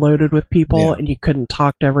overloaded with people and you couldn't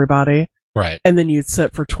talk to everybody. Right. And then you'd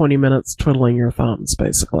sit for 20 minutes twiddling your thumbs,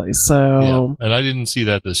 basically. So, and I didn't see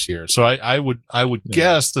that this year. So I would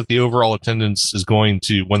guess that the overall attendance is going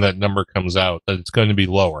to, when that number comes out, that it's going to be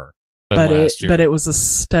lower than last year. But it was a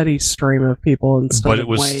steady stream of people instead But of it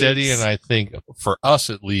was waves. steady, and I think for us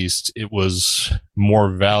at least, it was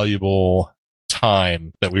more valuable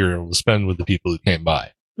time that we were able to spend with the people who came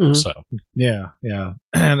by. Mhm. So Yeah.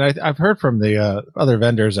 And I've heard from the other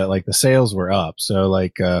vendors that like the sales were up. So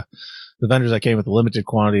like the vendors that came with a limited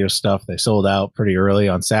quantity of stuff, they sold out pretty early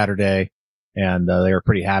on Saturday, and they were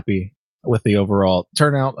pretty happy with the overall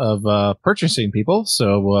turnout of purchasing people.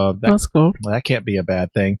 So That's cool. that can't be a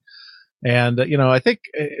bad thing. And I think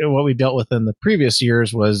what we dealt with in the previous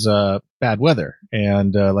years was bad weather,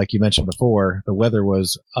 and like you mentioned before, the weather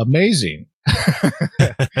was amazing.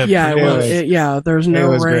 Yeah, there's no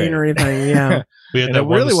rain great. or anything. Yeah. we had And that it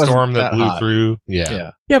one really wasn't storm that that blew hot. through.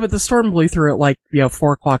 Yeah. Yeah, but the storm blew through at like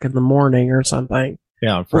 4:00 in the morning or something.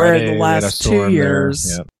 Yeah, on Where Friday, the we had a last 2 storm there.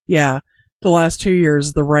 years, Yeah. the last 2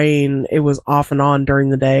 years, the rain, it was off and on during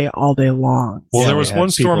the day, all day long. Well, Yeah, there we was had one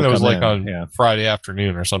storm people that was come like in, on yeah. Friday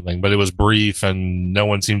afternoon or something, but it was brief and no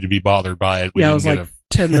one seemed to be bothered by it. We It didn't was get like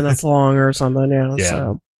 10 minutes long or something. Yeah. Yeah.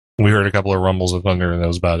 So. we heard a couple of rumbles of thunder, and that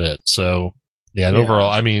was about it. So, and Yeah.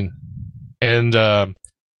 overall, I mean, and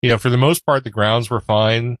for the most part, the grounds were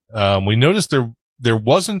fine. We noticed there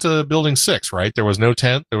wasn't a building 6, right? There was no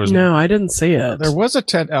tent. There was No, I didn't see it. There was a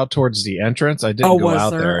tent out towards the entrance. I didn't go was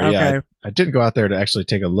out there. Okay. Yeah, I didn't go out there to actually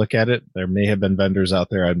take a look at it. There may have been vendors out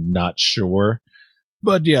there. I'm not sure.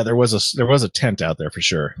 But yeah, there was a tent out there for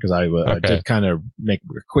sure, because I did kind of make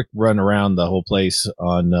a quick run around the whole place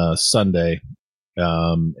on Sunday,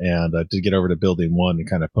 and I did get over to Building 1 and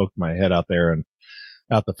kind of poked my head out there and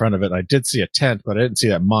out the front of it. I did see a tent, but I didn't see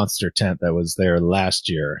that monster tent that was there last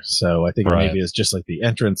year. So I think maybe it's just like the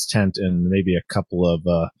entrance tent and maybe a couple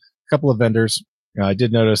of vendors. I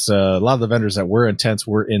did notice a lot of the vendors that were in tents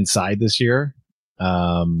were inside this year.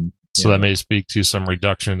 So that may speak to some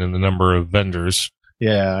reduction in the number of vendors.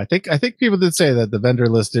 Yeah, I think people did say that the vendor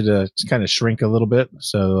list did kind of shrink a little bit.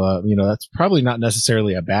 So that's probably not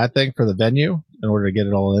necessarily a bad thing for the venue in order to get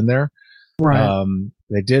it all in there. Right.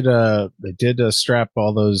 They did strap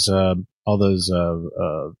all those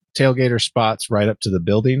tailgater spots right up to the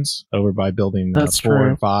buildings over by building 4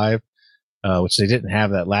 and 5, which they didn't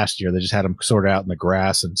have that last year. They just had them sort of out in the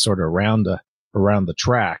grass and sort of around the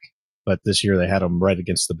track. But this year they had them right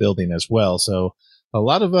against the building as well. So a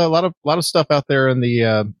lot of stuff out there in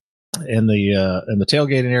the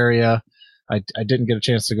tailgating area. I didn't get a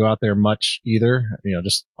chance to go out there much either.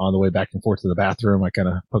 Just on the way back and forth to the bathroom, I kind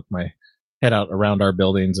of poked my head out around our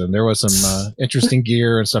buildings, and there was some interesting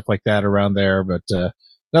gear and stuff like that around there, but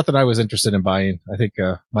nothing I was interested in buying. I think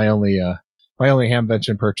my only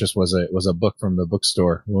Hamvention purchase was a book from the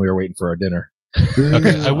bookstore when we were waiting for our dinner.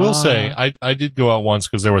 Okay, I will say I did go out once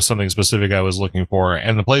because there was something specific I was looking for,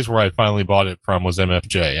 and the place where I finally bought it from was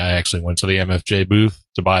MFJ. I actually went to the MFJ booth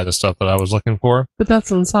to buy the stuff that I was looking for. But that's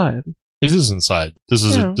inside. It is inside. This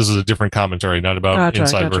is a different commentary, not about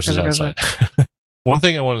inside versus outside. One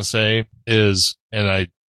thing I want to say is, and I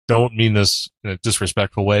don't mean this in a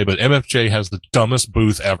disrespectful way, but MFJ has the dumbest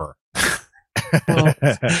booth ever. Well,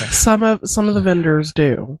 some of the vendors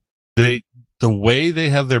do. The way they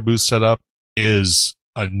have their booth set up is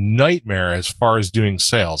a nightmare as far as doing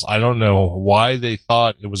sales. I don't know why they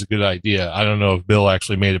thought it was a good idea. I don't know if Bill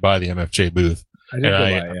actually made it by the MFJ booth. I did go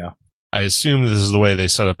by, yeah. I assume this is the way they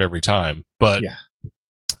set up every time, but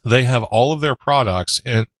they have all of their products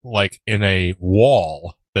in a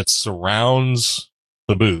wall that surrounds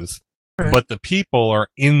the booth, but the people are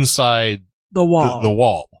inside the wall. The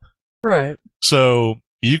wall. Right. So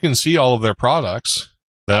you can see all of their products.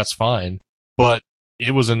 That's fine. But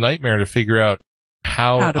it was a nightmare to figure out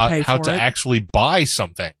how to actually buy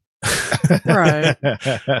something. Right.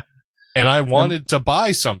 And I wanted to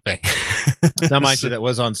buy something. Now, mind you, that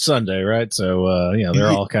was on Sunday, right? So, they're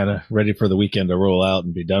all kind of ready for the weekend to roll out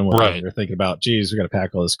and be done with it. They're thinking about, geez, we got to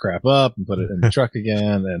pack all this crap up and put it in the truck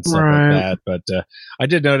again and stuff like that. But I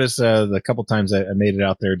did notice the couple times I made it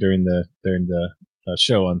out there during the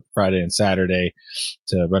show on Friday and Saturday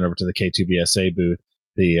to run over to the K2BSA booth.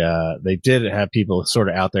 They did have people sort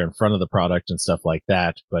of out there in front of the product and stuff like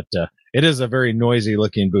that, but it is a very noisy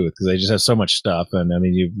looking booth because they just have so much stuff. And I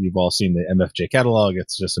mean, you've all seen the MFJ catalog.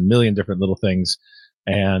 It's just a million different little things.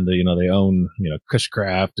 And, they own,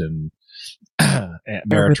 Cushcraft and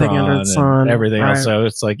Maritron and everything else. So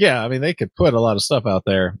it's like, yeah, I mean, they could put a lot of stuff out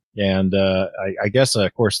there. And I guess,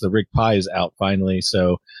 of course, the Rig Pi is out finally.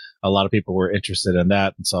 So a lot of people were interested in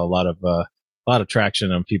that and saw a lot of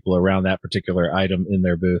traction on people around that particular item in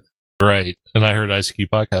their booth. Right. And I heard ICQ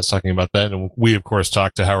podcast talking about that. And we, of course,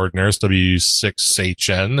 talked to Howard Nurse,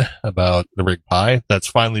 W6HN, about the Rig Pi. That's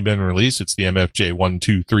finally been released. It's the MFJ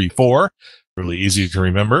 1234. Really easy to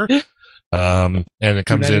remember. And it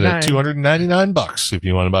comes in at $299 if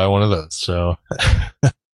you want to buy one of those. So,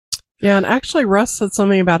 yeah. And actually, Russ said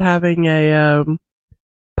something about having a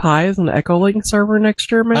Pi as an Echolink server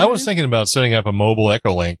next year. Maybe? I was thinking about setting up a mobile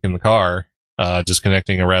Echolink in the car, just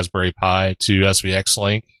connecting a Raspberry Pi to SVX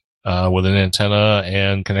Link. With an antenna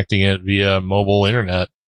and connecting it via mobile internet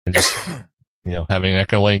and just, having a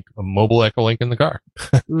mobile Echolink in the car.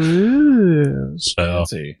 Ooh. So,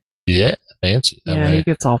 fancy. Yeah, fancy. Yeah, he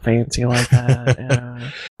gets all fancy like that.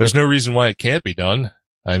 Yeah. There's no reason why it can't be done.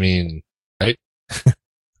 I mean, right?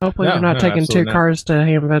 Hopefully you're not taking two cars to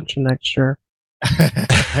Hamvention next year.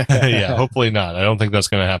 Yeah, hopefully not. I don't think that's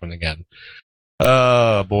going to happen again.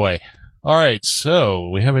 Oh, boy. All right, so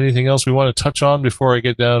we have anything else we want to touch on before I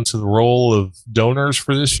get down to the role of donors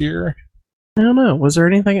for this year? I don't know. Was there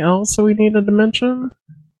anything else that we needed to mention?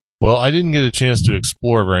 Well, I didn't get a chance to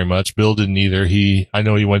explore very much. Bill didn't either. I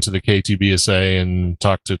know he went to the K2BSA and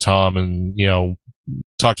talked to Tom and,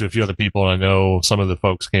 talked to a few other people. And I know some of the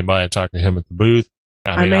folks came by and talked to him at the booth.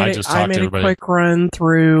 I made a quick run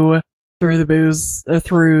through the booths,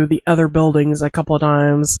 through the other buildings a couple of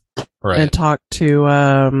times. Right. And talked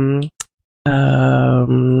to,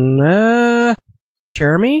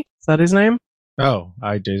 Jeremy? Is that his name? Oh,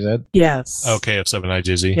 IJZ? Yes. Oh, KF7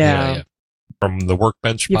 IJZ. Yeah. From the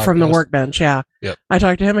Workbench podcast? From the Workbench, yeah. Yep. I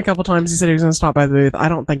talked to him a couple times. He said he was going to stop by the booth. I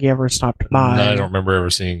don't think he ever stopped by. No, I don't remember ever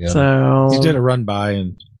seeing him. So he did a run by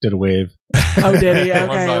and did a wave. Oh, did he?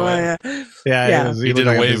 Okay. Yeah. He did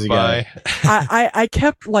a wave by. I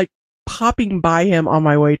kept popping by him on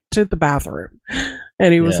my way to the bathroom.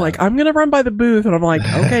 And he was like, I'm going to run by the booth. And I'm like,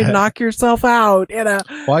 okay, knock yourself out.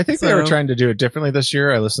 Well, I think they were trying to do it differently this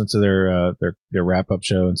year. I listened to their wrap-up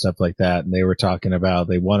show and stuff like that. And they were talking about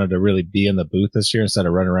they wanted to really be in the booth this year instead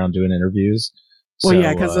of running around doing interviews. Well,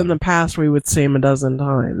 yeah, because in the past we would see him a dozen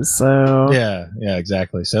times. So yeah,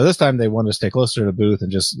 exactly. So this time they wanted to stay closer to the booth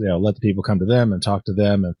and just let the people come to them and talk to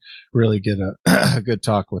them and really get a good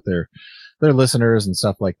talk with their listeners and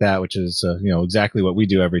stuff like that, which is exactly what we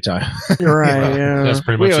do every time. Right. Yeah. That's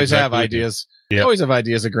pretty much. We always have ideas. Yep. Always have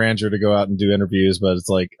ideas of grandeur to go out and do interviews, but it's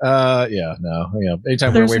like, no.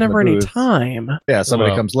 Anytime we're away never from the any booth, time. Yeah,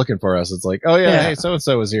 somebody comes looking for us. It's like, oh yeah, hey, so and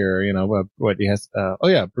so was here. What he has?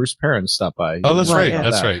 Bruce Perrin stopped by. Oh, that's right.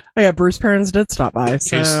 That's right. Oh yeah, Bruce Perrin did stop by.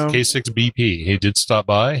 So. K6BP, he did stop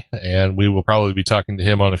by, and we will probably be talking to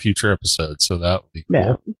him on a future episode. So that would be cool.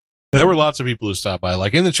 Yeah. There were lots of people who stopped by.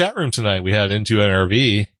 Like in the chat room tonight, we had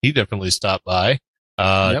N2NRV. He definitely stopped by.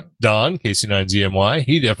 Don, KC9ZMY,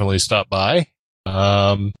 he definitely stopped by.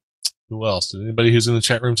 Who else? Did anybody who's in the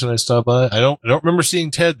chat room tonight stop by? I don't remember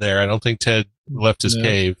seeing Ted there. I don't think Ted left his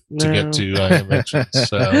cave to get to Hamvention.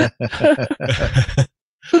 So,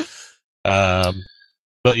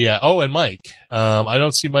 but yeah. Oh, and Mike. I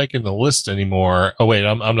don't see Mike in the list anymore. Oh wait,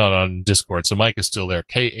 I'm not on Discord, so Mike is still there.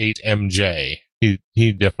 K8MJ.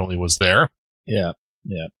 He definitely was there. Yeah.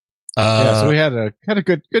 So we had a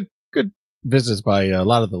good visits by a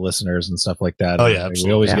lot of the listeners and stuff like that. Oh yeah,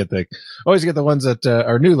 absolutely. We always get the ones that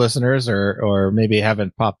are new listeners or maybe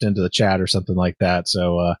haven't popped into the chat or something like that.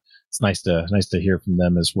 So it's nice to hear from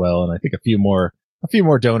them as well. And I think a few more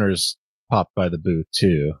donors popped by the booth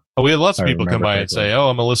too. Oh, we had lots of people come by and say, "Oh,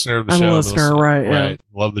 I'm a listener of the show. I'm a listener, right? Yeah.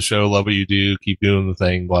 Love the show. Love what you do. Keep doing the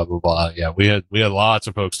thing. Blah blah blah." Yeah, we had lots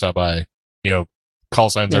of folks stop by. Call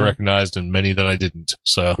signs I recognized and many that I didn't.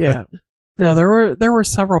 So yeah. No, there were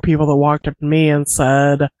several people that walked up to me and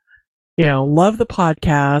said, love the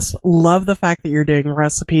podcast, love the fact that you're doing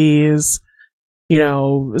recipes.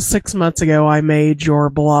 6 months ago I made your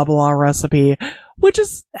blah blah recipe, which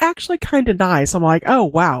is actually kind of nice. I'm like, oh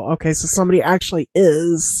wow, okay, so somebody actually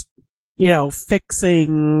is,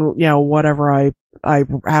 fixing, whatever I I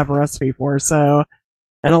have a recipe for. So,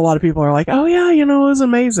 and a lot of people are like, "Oh yeah, it was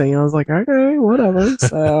amazing." I was like, "Okay, whatever."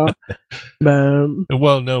 So, but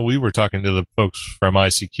well, no, we were talking to the folks from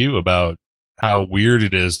ICQ about how weird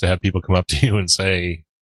it is to have people come up to you and say,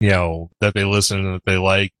 that they listen and that they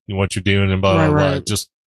like what you're doing and blah blah blah. Right. Just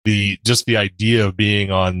the idea of being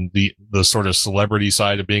on the sort of celebrity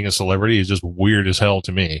side of being a celebrity is just weird as hell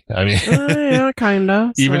to me. I mean, yeah, kind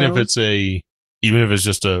of. even if it's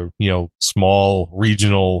just a small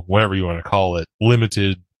regional, whatever you want to call it,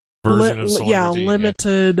 limited version of celebrity. Yeah,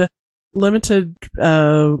 limited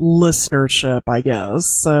listenership, I guess.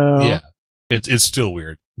 So yeah, it's still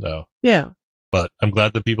weird though. Yeah, but I'm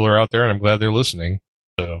glad that people are out there and I'm glad they're listening.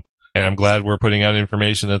 So. And I'm glad we're putting out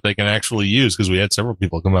information that they can actually use, because we had several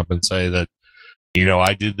people come up and say that,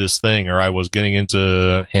 I did this thing, or I was getting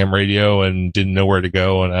into ham radio and didn't know where to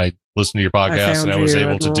go, and I listened to your podcast and I was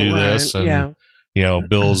able to do this. And,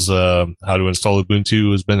 Bill's how to install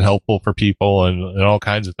Ubuntu has been helpful for people and all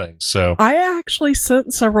kinds of things. So I actually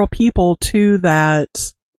sent several people to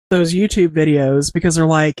those YouTube videos because they're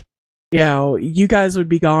like, you guys would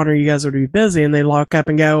be gone or you guys would be busy, and they lock up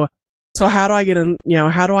and go, so how do I get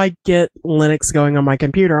how do I get Linux going on my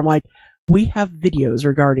computer? I'm like, we have videos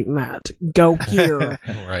regarding that. Go here.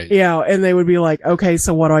 Right. And they would be like, okay,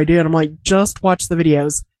 so what do I do? And I'm like, just watch the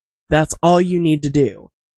videos. That's all you need to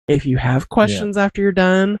do. If you have questions after you're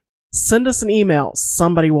done, send us an email.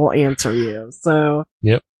 Somebody will answer you. So,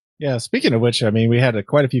 yep. Yeah. Speaking of which, I mean, we had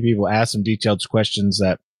quite a few people ask some detailed questions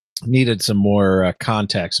that needed some more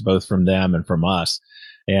context, both from them and from us.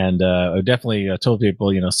 And I definitely told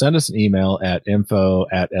people, send us an email at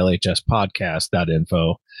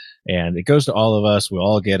info@lhspodcast.info. And it goes to all of us. We'll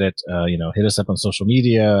all get it. Hit us up on social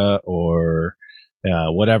media or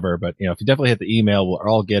whatever. But, if you definitely hit the email, we'll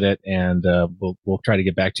all get it. And we'll try to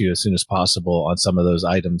get back to you as soon as possible on some of those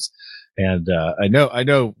items. And I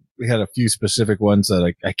know we had a few specific ones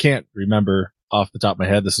that I can't remember off the top of my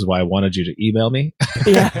head. This is why I wanted you to email me.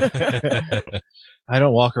 Yeah. I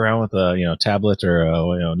don't walk around with a tablet or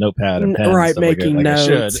a notepad and pen, right? Making like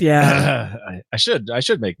notes, I should. Yeah. I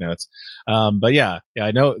should make notes. But yeah,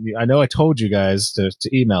 I know. I told you guys to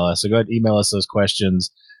email us. So go ahead and email us those questions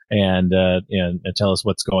and tell us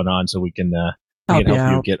what's going on so we can help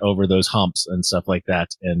you get over those humps and stuff like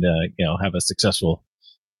that, and have a successful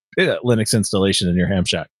Linux installation in your ham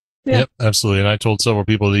shack. Yeah. Yep, absolutely. And I told several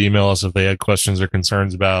people to email us if they had questions or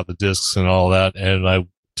concerns about the discs and all that. And I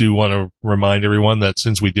do want to remind everyone that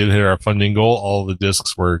since we did hit our funding goal, all the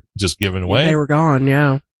discs were just given away. They were gone,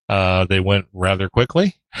 yeah. They went rather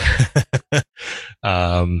quickly.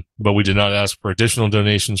 But we did not ask for additional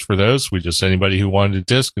donations for those. We just, anybody who wanted a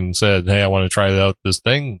disc and said, hey, I want to try out this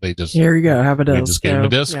thing, they just, here you go, have a disc. We just gave them a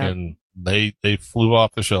disc and they flew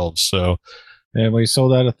off the shelves. So, and we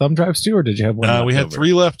sold out of thumb drives too, or did you have one? We had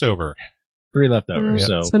 3 left over. 3 left over.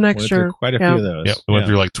 So next year, quite a few of those. Yep. We went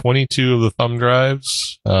through like 22 of the thumb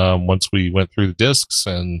drives once we went through the discs,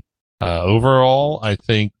 and overall, I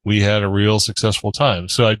think we had a real successful time.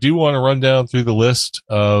 So I do want to run down through the list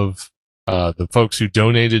of the folks who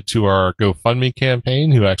donated to our GoFundMe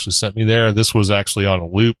campaign, who actually sent me there. This was actually on a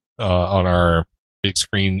loop on our big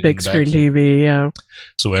screen TV. Yeah.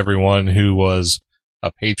 So everyone who was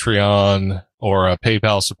a Patreon or a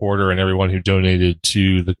PayPal supporter and everyone who donated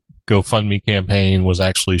to the GoFundMe campaign was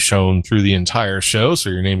actually shown through the entire show, so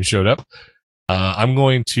your name showed up. I'm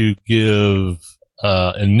going to give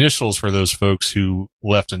initials for those folks who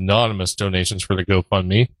left anonymous donations for the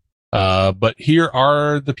GoFundMe. But here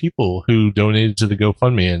are the people who donated to the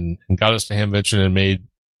GoFundMe and got us to Hamvention and made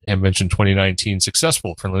Hamvention 2019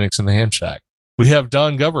 successful for Linux in the Ham Shack. We have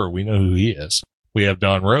Don Gover. We know who he is. We have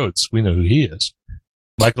Don Rhodes. We know who he is.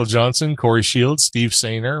 Michael Johnson, Corey Shields, Steve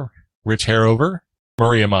Sainer, Rich Harover,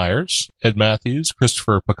 Maria Myers, Ed Matthews,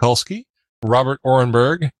 Christopher Pakulski, Robert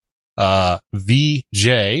Orenberg,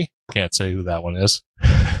 VJ, can't say who that one is,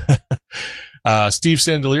 Steve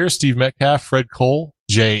Sandelier, Steve Metcalf, Fred Cole,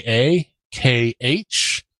 JA,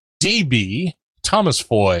 KH, DB, Thomas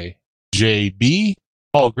Foy, JB,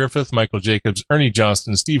 Paul Griffith, Michael Jacobs, Ernie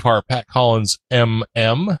Johnston, Steve Hart, Pat Collins,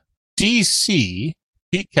 MM, DC,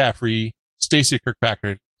 Pete Caffrey, Stacy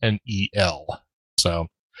Kirkpatrick, and EL. So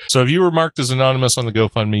if you were marked as anonymous on the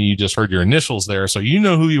GoFundMe, you just heard your initials there, so you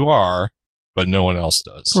know who you are, but no one else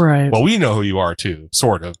does. Right. Well, we know who you are too,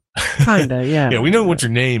 sort of. Kinda, yeah. Yeah, we know what your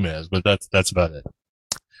name is, but that's about it.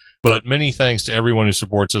 But many thanks to everyone who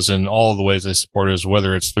supports us in all of the ways they support us,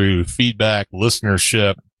 whether it's through feedback,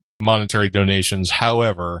 listenership, monetary donations,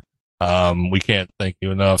 however, we can't thank you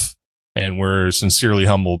enough. And we're sincerely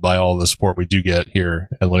humbled by all the support we do get here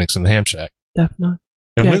at Linux in the Ham Shack. Definitely.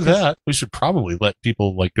 And with that, we should probably let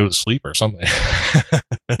people like go to sleep or something.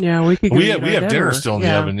 Yeah, we could. We have dinner still in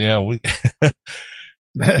the oven. Yeah,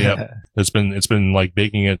 yeah. It's been like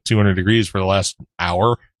baking at 200 degrees for the last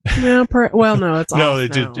hour. Yeah. Well, no, it's no. off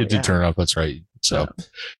It now. did turn off. That's right. So,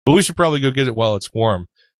 but we should probably go get it while it's warm.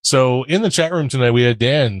 So in the chat room tonight, we had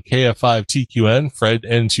Dan, KF5TQN, Fred,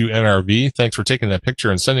 N2NRV. Thanks for taking that picture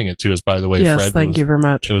and sending it to us, by the way, yes, Fred. Thank you very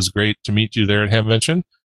much. It was great to meet you there at Hamvention.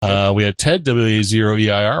 We had Ted,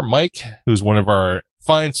 WA0EIR, Mike, who's one of our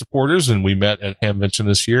fine supporters, and we met at Hamvention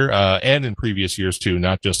this year, and in previous years too,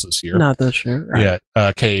 not just this year. Not this year. Right.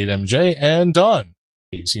 Yeah, K8MJ, and Don,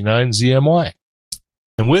 AC9ZMY.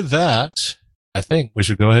 And with that, I think we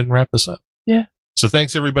should go ahead and wrap this up. Yeah. So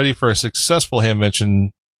thanks everybody for a successful Hamvention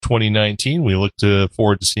 2019. We look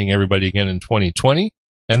forward to seeing everybody again in 2020.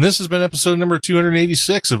 And this has been episode number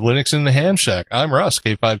 286 of Linux in the Ham Shack. I'm Russ,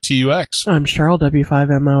 K5TUX. I'm Cheryl,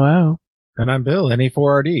 W5MOO. And I'm Bill,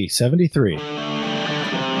 NE4RD 73.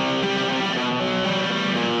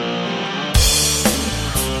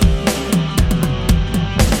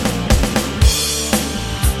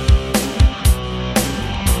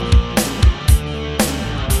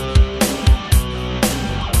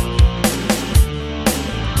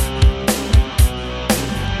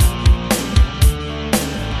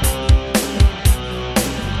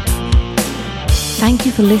 Thank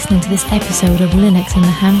you for listening to this episode of Linux in the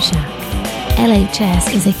Ham Shack.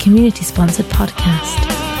 LHS is a community-sponsored podcast.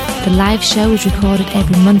 The live show is recorded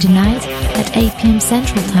every Monday night at 8 p.m.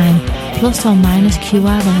 Central Time, ±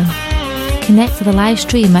 QRL. Connect to the live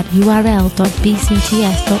stream at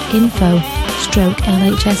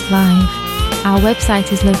url.bcts.info/LHS Live. Our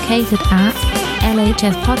website is located at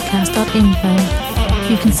lhspodcast.info.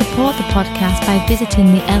 You can support the podcast by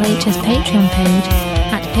visiting the LHS Patreon page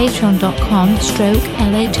at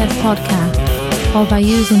patreon.com/LHS podcast, or by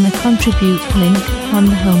using the contribute link on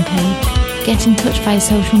the homepage. Get in touch via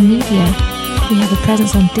social media. We have a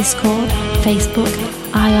presence on Discord, Facebook,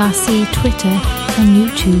 IRC, Twitter, and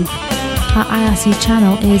YouTube. Our IRC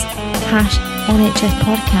channel is #LHS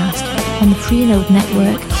podcast on the Freenode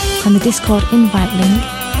network, and the Discord invite link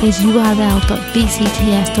is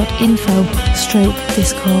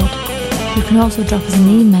url.bcts.info/Discord. You can also drop us an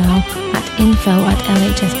email at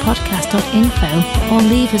info@lhspodcast.info or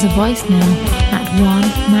leave us a voicemail at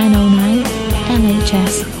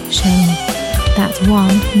 1-909-LHS-SHOW. That's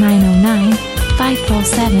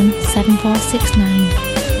 1-909-547-7469.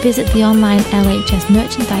 Visit the online LHS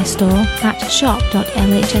merchandise store at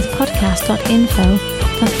shop.lhspodcast.info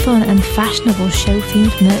for fun and fashionable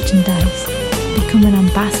show-themed merchandise. Become an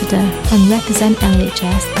ambassador and represent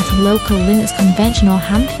LHS at a local Linux convention or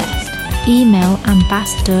Hamfest. Email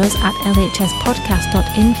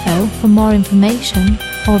ambassadors@lhspodcast.info for more information,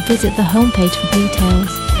 or visit the homepage for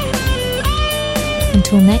details.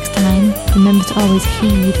 Until next time, remember to always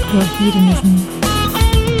heed your hedonism.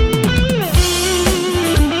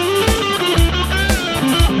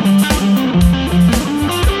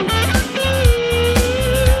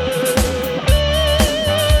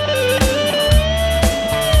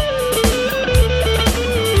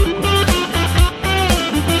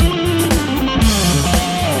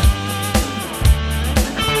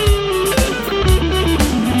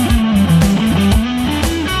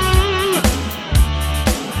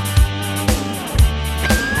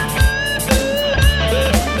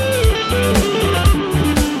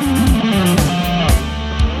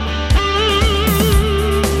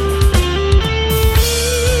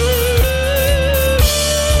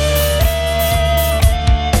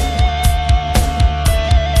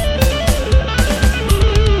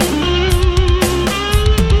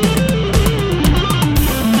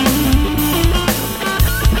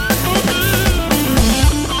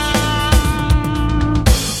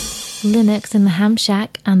 Linux in the Ham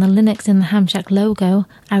Shack and the Linux in the Ham Shack logo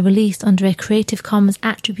are released under a Creative Commons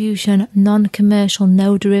Attribution Non-Commercial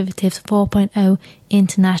No Derivatives 4.0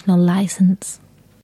 International License.